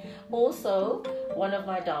amazing. Also, one of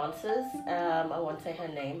my dancers, I won't say her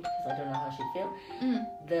name because I don't know how she'd feel.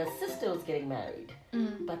 The sister was getting married.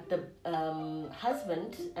 But the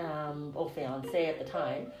husband, or fiance at the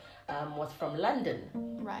time, was from London.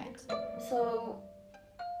 Right. So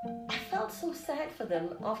I felt so sad for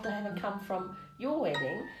them after having come from your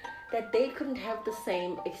wedding, that they couldn't have the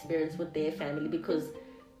same experience with their family because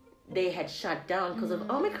they had shut down because of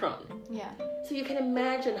Omicron. Yeah. So you can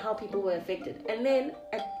imagine how people were affected. And then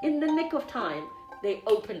in the nick of time, they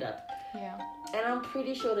opened up. Yeah. And I'm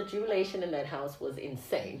pretty sure the jubilation in that house was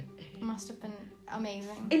insane. Must have been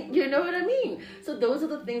amazing. And you know what I mean? So those are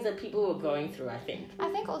the things that people were going through, I think. I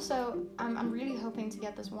think also, I'm really hoping to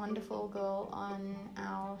get this wonderful girl on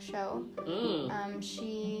our show.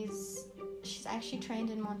 She's actually trained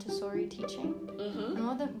in Montessori teaching.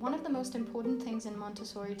 And one of the most important things in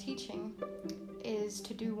Montessori teaching is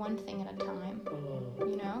to do one thing at a time.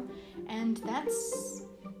 You know? And that's,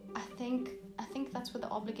 I think that's where the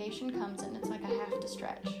obligation comes in. It's like, I have to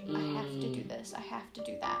stretch. I have to do this. I have to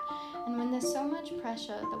do that. And when there's so much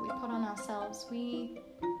pressure that we put on ourselves, we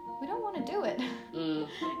don't want to do it.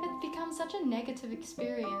 It becomes such a negative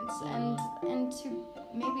experience. And to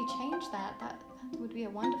maybe change that would be a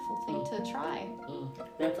wonderful thing to try.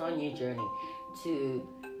 That's our new journey. To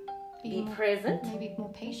be present. Maybe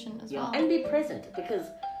more patient as well. And be present, because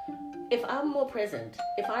if I'm more present,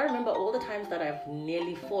 if I remember all the times that I've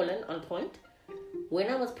nearly fallen on point, when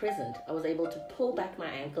I was present, I was able to pull back my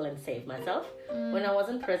ankle and save myself. When I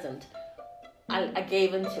wasn't present, I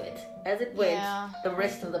gave into it. As it went, the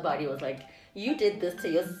rest of the body was like, you did this to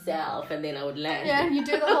yourself, and then I would land. Yeah, you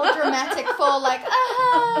do the whole dramatic fall, like,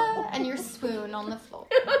 and you swoon on the floor.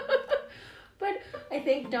 But I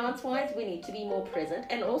think dance-wise, we need to be more present.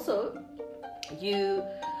 And also, you,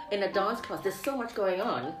 in a dance class, there's so much going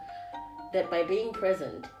on that by being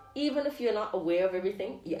present, even if you're not aware of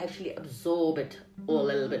everything, you actually absorb it all a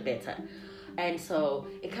little bit better. And so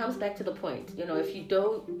it comes back to the point, you know, if you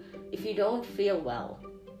don't feel well,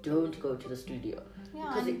 don't go to the studio.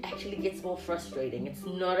 Because it actually gets more frustrating. It's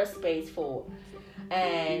not a space for,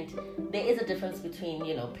 and there is a difference between,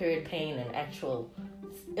 you know, period pain and actual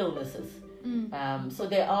illnesses. So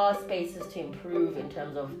there are spaces to improve in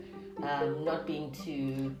terms of not being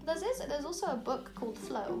too. There's also a book called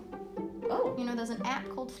Flow. Oh. You know, there's an app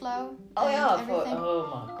called Flow. Oh yeah. Everything.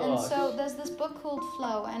 Oh my gosh. And so there's this book called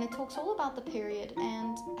Flow, and it talks all about the period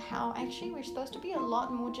and how actually we're supposed to be a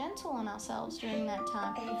lot more gentle on ourselves during that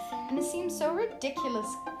time. And it seems so ridiculous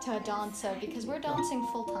to a dancer because we're dancing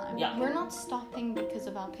full time. Yeah. We're not stopping because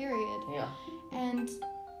of our period. Yeah. And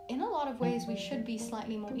in a lot of ways, we should be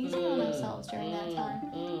slightly more easy on ourselves during that time,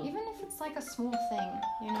 even if it's like a small thing,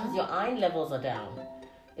 you know. Because your iron levels are down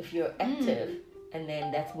if you're active, and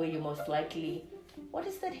then that's where you're most likely. What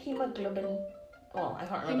is that hemoglobin? Oh, I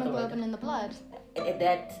can't remember. Hemoglobin in the blood.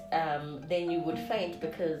 That then you would faint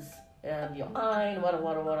because your iron, water.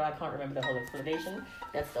 I can't remember the whole explanation.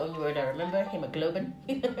 That's the only word I remember. Hemoglobin.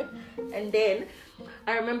 And then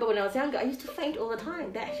I remember when I was younger, I used to faint all the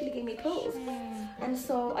time. They actually gave me pills, and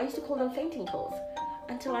so I used to call them fainting pills.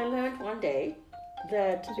 Until I learned one day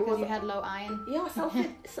that it was you had low iron. Yeah,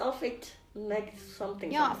 sulfate, like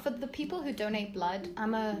something. Yeah, for the people who donate blood,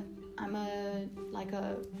 I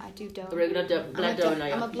do donate. A regular blood donor.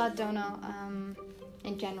 I'm a blood donor.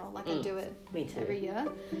 In general, I do it Me too. every year,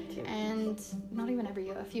 and not even every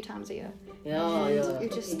year, a few times a year. Yeah, and yeah. You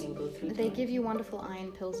just they give you wonderful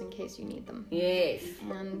iron pills in case you need them. Yes.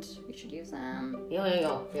 And you should use them. Yeah.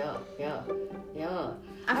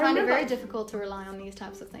 I find it very difficult to rely on these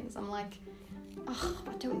types of things. I'm like, oh,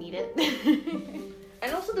 I don't need it.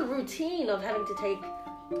 And also the routine of having to take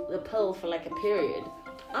the pill for like a period.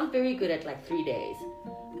 I'm very good at like 3 days.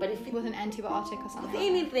 But if with an antibiotic or something.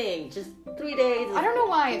 Anything, just 3 days. I don't know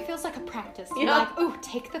why. It feels like a practice. You're like, ooh,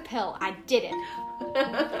 take the pill. I did it.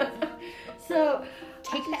 So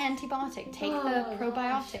take the antibiotic. Take the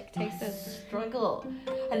probiotic. Take the struggle.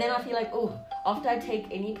 And then I feel like, oh, after I take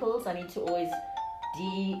any pills, I need to always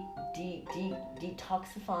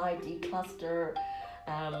detoxify, decluster,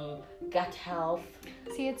 gut health.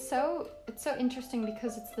 See, it's so interesting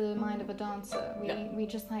because it's the mind of a dancer. We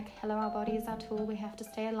just like, hello, our body is our tool. We have to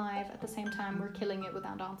stay alive. At the same time, we're killing it with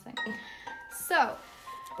our dancing. So,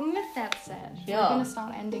 with that said, we're going to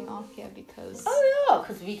start ending off here because... Oh, yeah,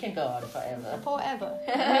 because we can go on forever. Forever.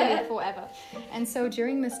 Really, forever. And so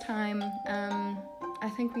during this time, I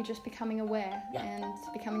think we're just becoming aware and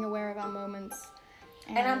becoming aware of our moments.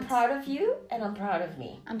 And I'm proud of you, and I'm proud of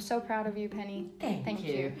me. I'm so proud of you, Penny. Thank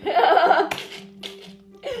you.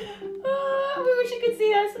 We wish you could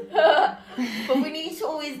see us. But we need to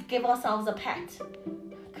always give ourselves a pat.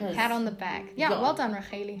 Pat on the back. Yeah, well done,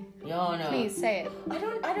 Racheli. Yeah, no. Please say it. I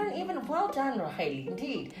don't even, well done, Racheli,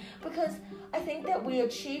 indeed. Because I think that we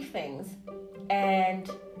achieve things and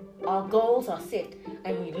our goals are set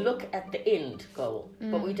and we look at the end goal,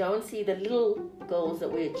 but we don't see the little goals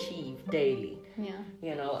that we achieve daily. Yeah.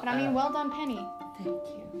 You know. But I mean, well done, Penny. Thank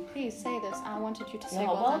you. Please say this. I wanted you to say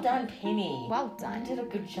well done, Penny. Well done. You did a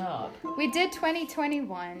good job. We did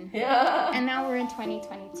 2021. Yeah. And now we're in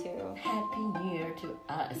 2022. Happy New Year to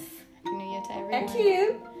us. Happy New Year to everyone. And to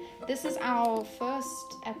you. This is our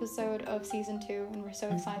first episode of season 2, and we're so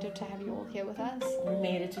excited to have you all here with us. We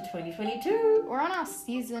made it to 2022. We're on our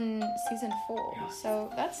season 4,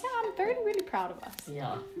 so I'm really proud of us.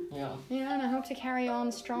 Yeah. Yeah, and I hope to carry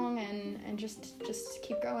on strong and just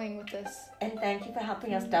keep going with this. And thank you for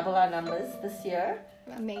helping us double our numbers this year.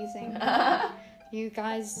 Amazing. You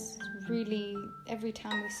guys really, every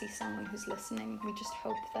time we see someone who's listening, we just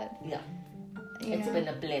hope that... Yeah. It's been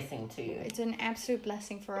a blessing to you. It's an absolute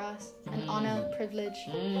blessing for us, an honor, privilege,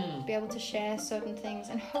 to be able to share certain things,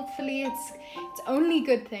 and hopefully it's only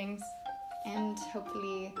good things, and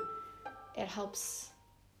hopefully it helps.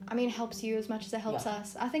 I mean, it helps you as much as it helps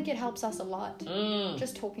us. I think it helps us a lot.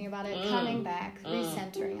 Just talking about it, coming back,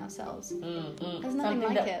 recentering ourselves. There's nothing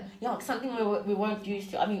like it. Yeah, something we weren't used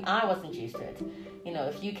to. I mean, I wasn't used to it. You know,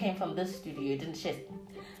 if you came from this studio, you didn't share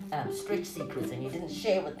stretch secrets, and you didn't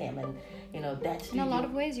share with them, and you know that. In a lot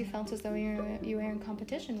of ways, you felt as though you were in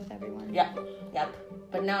competition with everyone. Yep.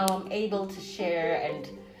 But now I'm able to share, and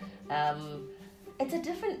it's a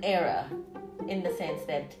different era, in the sense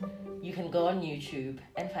that you can go on YouTube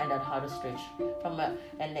and find out how to stretch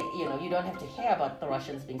you don't have to hear about the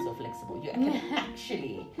Russians being so flexible. You can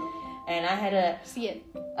actually, and I had see it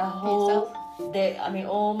a whole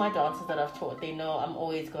all my dancers that I've taught, they know I'm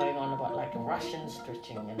always going on about like Russian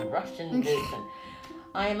stretching and Russian this, and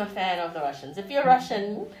I am a fan of the Russians. If you're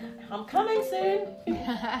Russian, I'm coming soon.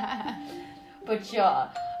 But yeah,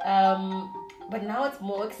 but now it's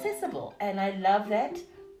more accessible, and I love that.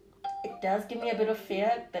 It does give me a bit of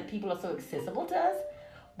fear that people are so accessible to us,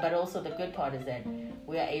 but also the good part is that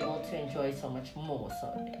we are able to enjoy so much more.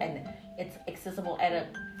 And it's accessible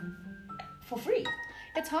for free.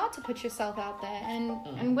 It's hard to put yourself out there,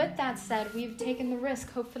 and with that said, we've taken the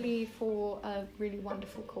risk, hopefully, for a really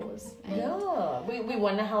wonderful cause. And we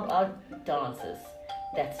want to help our dancers.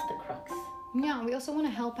 That's the crux. Yeah, we also want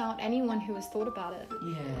to help out anyone who has thought about it.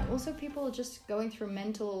 Yeah. Also, people just going through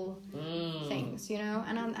mental things, you know,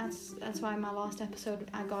 and that's why my last episode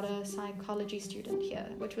I got a psychology student here,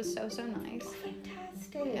 which was so nice.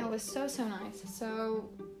 Fantastic. Yeah, it was so nice. So,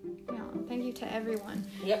 yeah, thank you to everyone.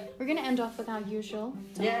 Yep. We're gonna end off with our usual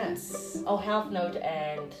dance. Yes. Oh, health note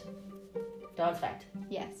and dance fact.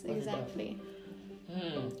 Yes, exactly.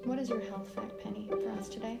 What is your health fact, Penny, for us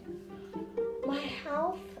today? My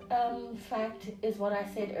health fact is what I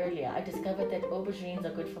said earlier. I discovered that aubergines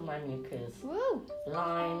are good for my mucus. Woo!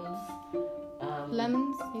 Limes.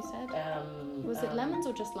 Lemons, you said? Was it lemons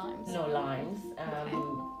or just limes? No, limes.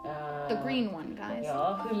 The green one, guys.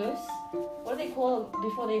 Yeah, hummus. What do they call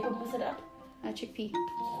before they hummus it up? Chickpea.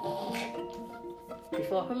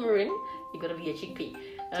 Before hummering, you gotta be a chickpea.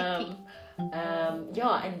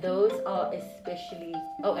 Yeah, and those are especially...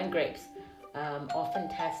 Oh, and grapes are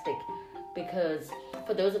fantastic, because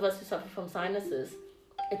for those of us who suffer from sinuses,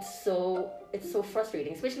 it's so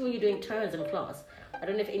frustrating, especially when you're doing turns in class. I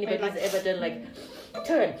don't know if anybody's ever done like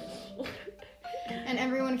turn. And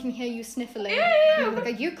everyone can hear you sniffling. And like, are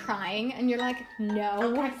you crying? And you're like, no.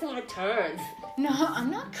 I'm practicing my turns. No, I'm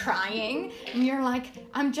not crying. And you're like,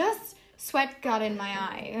 I'm just sweat got in my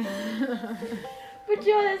eye. But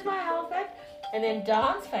yeah, that's my health fact. And then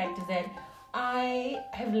dance fact is that I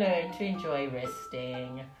have learned to enjoy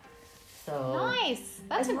resting. So Nice.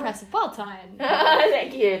 That's impressive. Well done.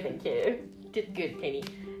 Thank you. Did good, Penny.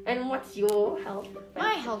 And what's your health fact?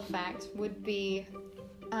 My health fact would be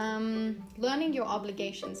learning your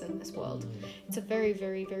obligations in this world. It's a very,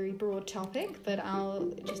 very, very broad topic, but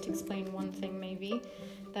I'll just explain one thing maybe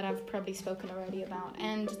that I've probably spoken already about,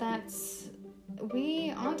 and that's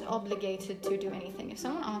we aren't obligated to do anything. If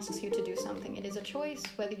someone asks you to do something, it is a choice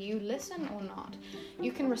whether you listen or not.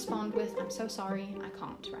 You can respond with, I'm so sorry, I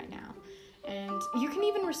can't right now. And you can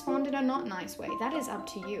even respond in a not nice way. That is up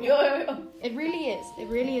to you. It really is. It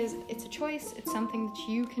really is. It's a choice. It's something that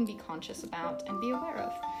you can be conscious about and be aware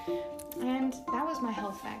of. And that was my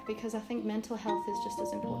health fact, because I think mental health is just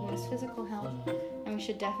as important as physical health. And we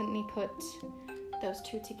should definitely put those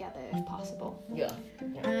two together if possible. Yeah.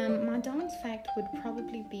 My dance fact would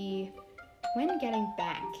probably be when getting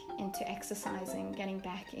back into exercising, getting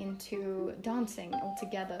back into dancing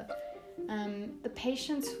altogether. The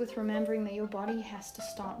patience with remembering that your body has to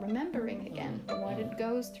start remembering again what it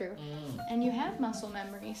goes through. And you have muscle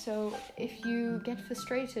memory, so if you get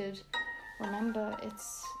frustrated, remember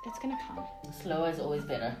it's gonna come. Slower is always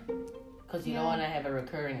better, because you don't want to have a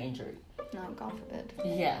recurring injury. No, God forbid.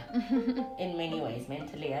 Yeah. In many ways,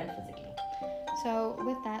 mentally and physically. So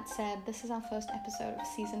with that said, this is our first episode of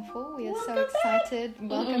season 4. We are so Welcome excited.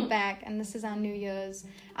 Welcome back. And this is our New Year's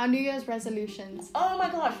resolutions. Oh my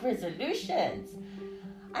gosh, resolutions.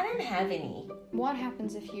 I don't have any. What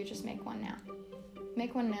happens if you just make one now?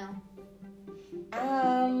 Make one now.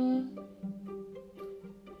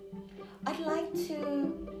 I'd like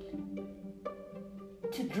to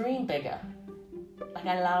dream bigger. Like,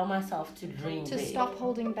 allow myself to dream To big. stop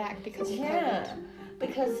holding back because of Yeah, COVID.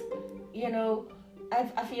 because, you know,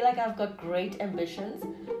 I feel like I've got great ambitions,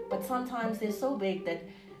 but sometimes they're so big that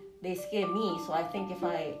they scare me. So I think if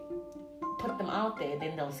I put them out there,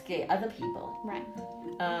 then they'll scare other people. Right.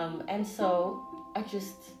 And so I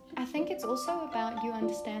think it's also about you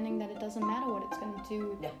understanding that it doesn't matter what it's going to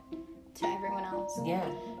do to everyone else. Yeah.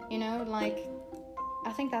 You know, like,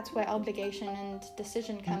 I think that's where obligation and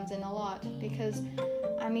decision comes in a lot, because,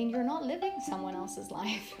 I mean, you're not living someone else's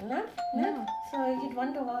life. No. So you'd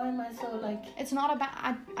wonder, why am I so like... It's not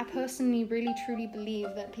about... I personally really truly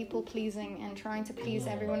believe that people pleasing and trying to please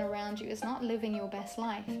everyone around you is not living your best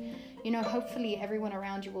life. You know, hopefully everyone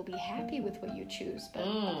around you will be happy with what you choose, but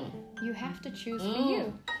you have to choose for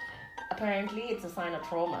you. Apparently it's a sign of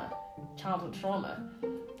trauma, childhood trauma.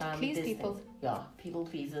 Please people. People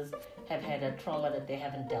pleasers have had a trauma that they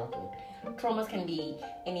haven't dealt with. Traumas can be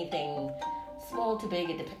anything small to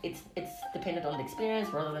big. It's dependent on the experience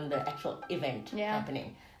rather than the actual event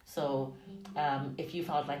happening. So if you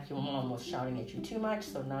felt like your mom was shouting at you too much,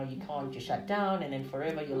 so now you can't, you shut down, and then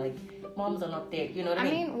forever you're like, moms are not there. You know what I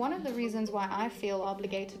mean? I mean, one of the reasons why I feel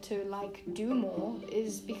obligated to like do more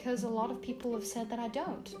is because a lot of people have said that I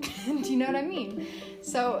don't. Do you know what I mean?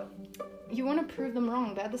 So you want to prove them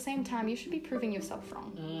wrong, but at the same time, you should be proving yourself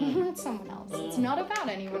wrong, not someone else. It's not about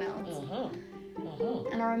anyone else.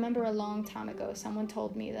 And I remember a long time ago, someone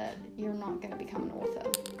told me that you're not going to become an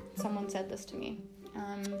author. Someone said this to me.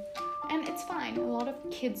 And it's fine. A lot of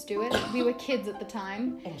kids do it. We were kids at the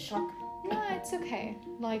time. In shock. No, it's okay.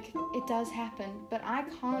 Like, it does happen. But I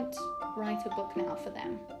can't write a book now for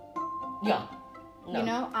them. Yeah. No. You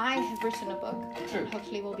know, I have written a book. True.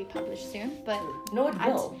 Hopefully will be published soon. But no, it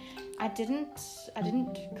will. I didn't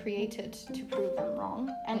create it to prove them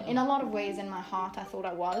wrong. And in a lot of ways, in my heart, I thought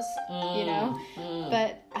I was, you know.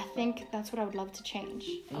 But I think that's what I would love to change.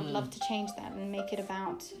 I would love to change that and make it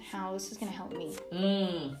about how this is going to help me.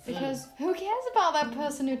 Because who cares about that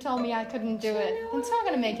person who told me I couldn't do it? It's not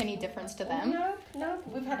going to make any difference to them. No,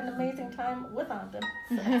 we've had an amazing time without them.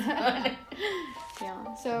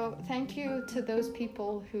 Yeah, so thank you to those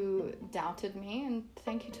people who doubted me, and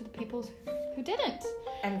thank you to the people who didn't.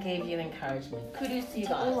 And gave you encouragement. Kudos to you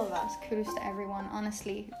To guys. all of us. Kudos to everyone,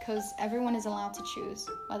 honestly, because everyone is allowed to choose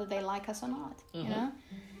whether they like us or not, you know?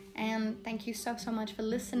 And thank you so much for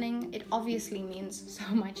listening. It obviously means so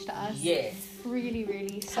much to us. Yes. Really,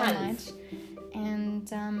 really so much. And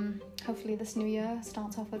hopefully this new year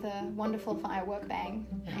starts off with a wonderful firework bang.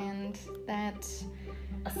 And that...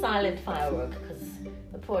 A silent firework, because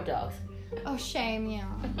the poor dogs. Oh, shame, yeah.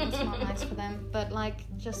 It's not nice for them. But, like,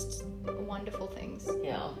 just wonderful things.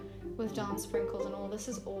 Yeah. With dance sprinkles and all. This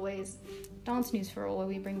is always Dance News for All, where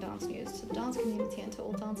we bring dance news to the dance community and to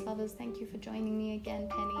all dance lovers. Thank you for joining me again,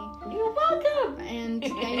 Penny. You're welcome. And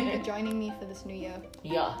thank you for joining me for this new year.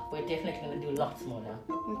 Yeah, we're definitely going to do lots more now.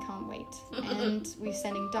 We can't wait. And we're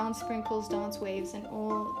sending dance sprinkles, dance waves, and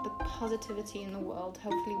all the positivity in the world.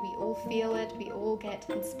 Hopefully we all feel it. We all get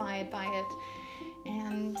inspired by it.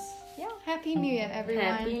 And yeah, Happy New Year, everyone.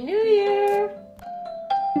 Happy New Year.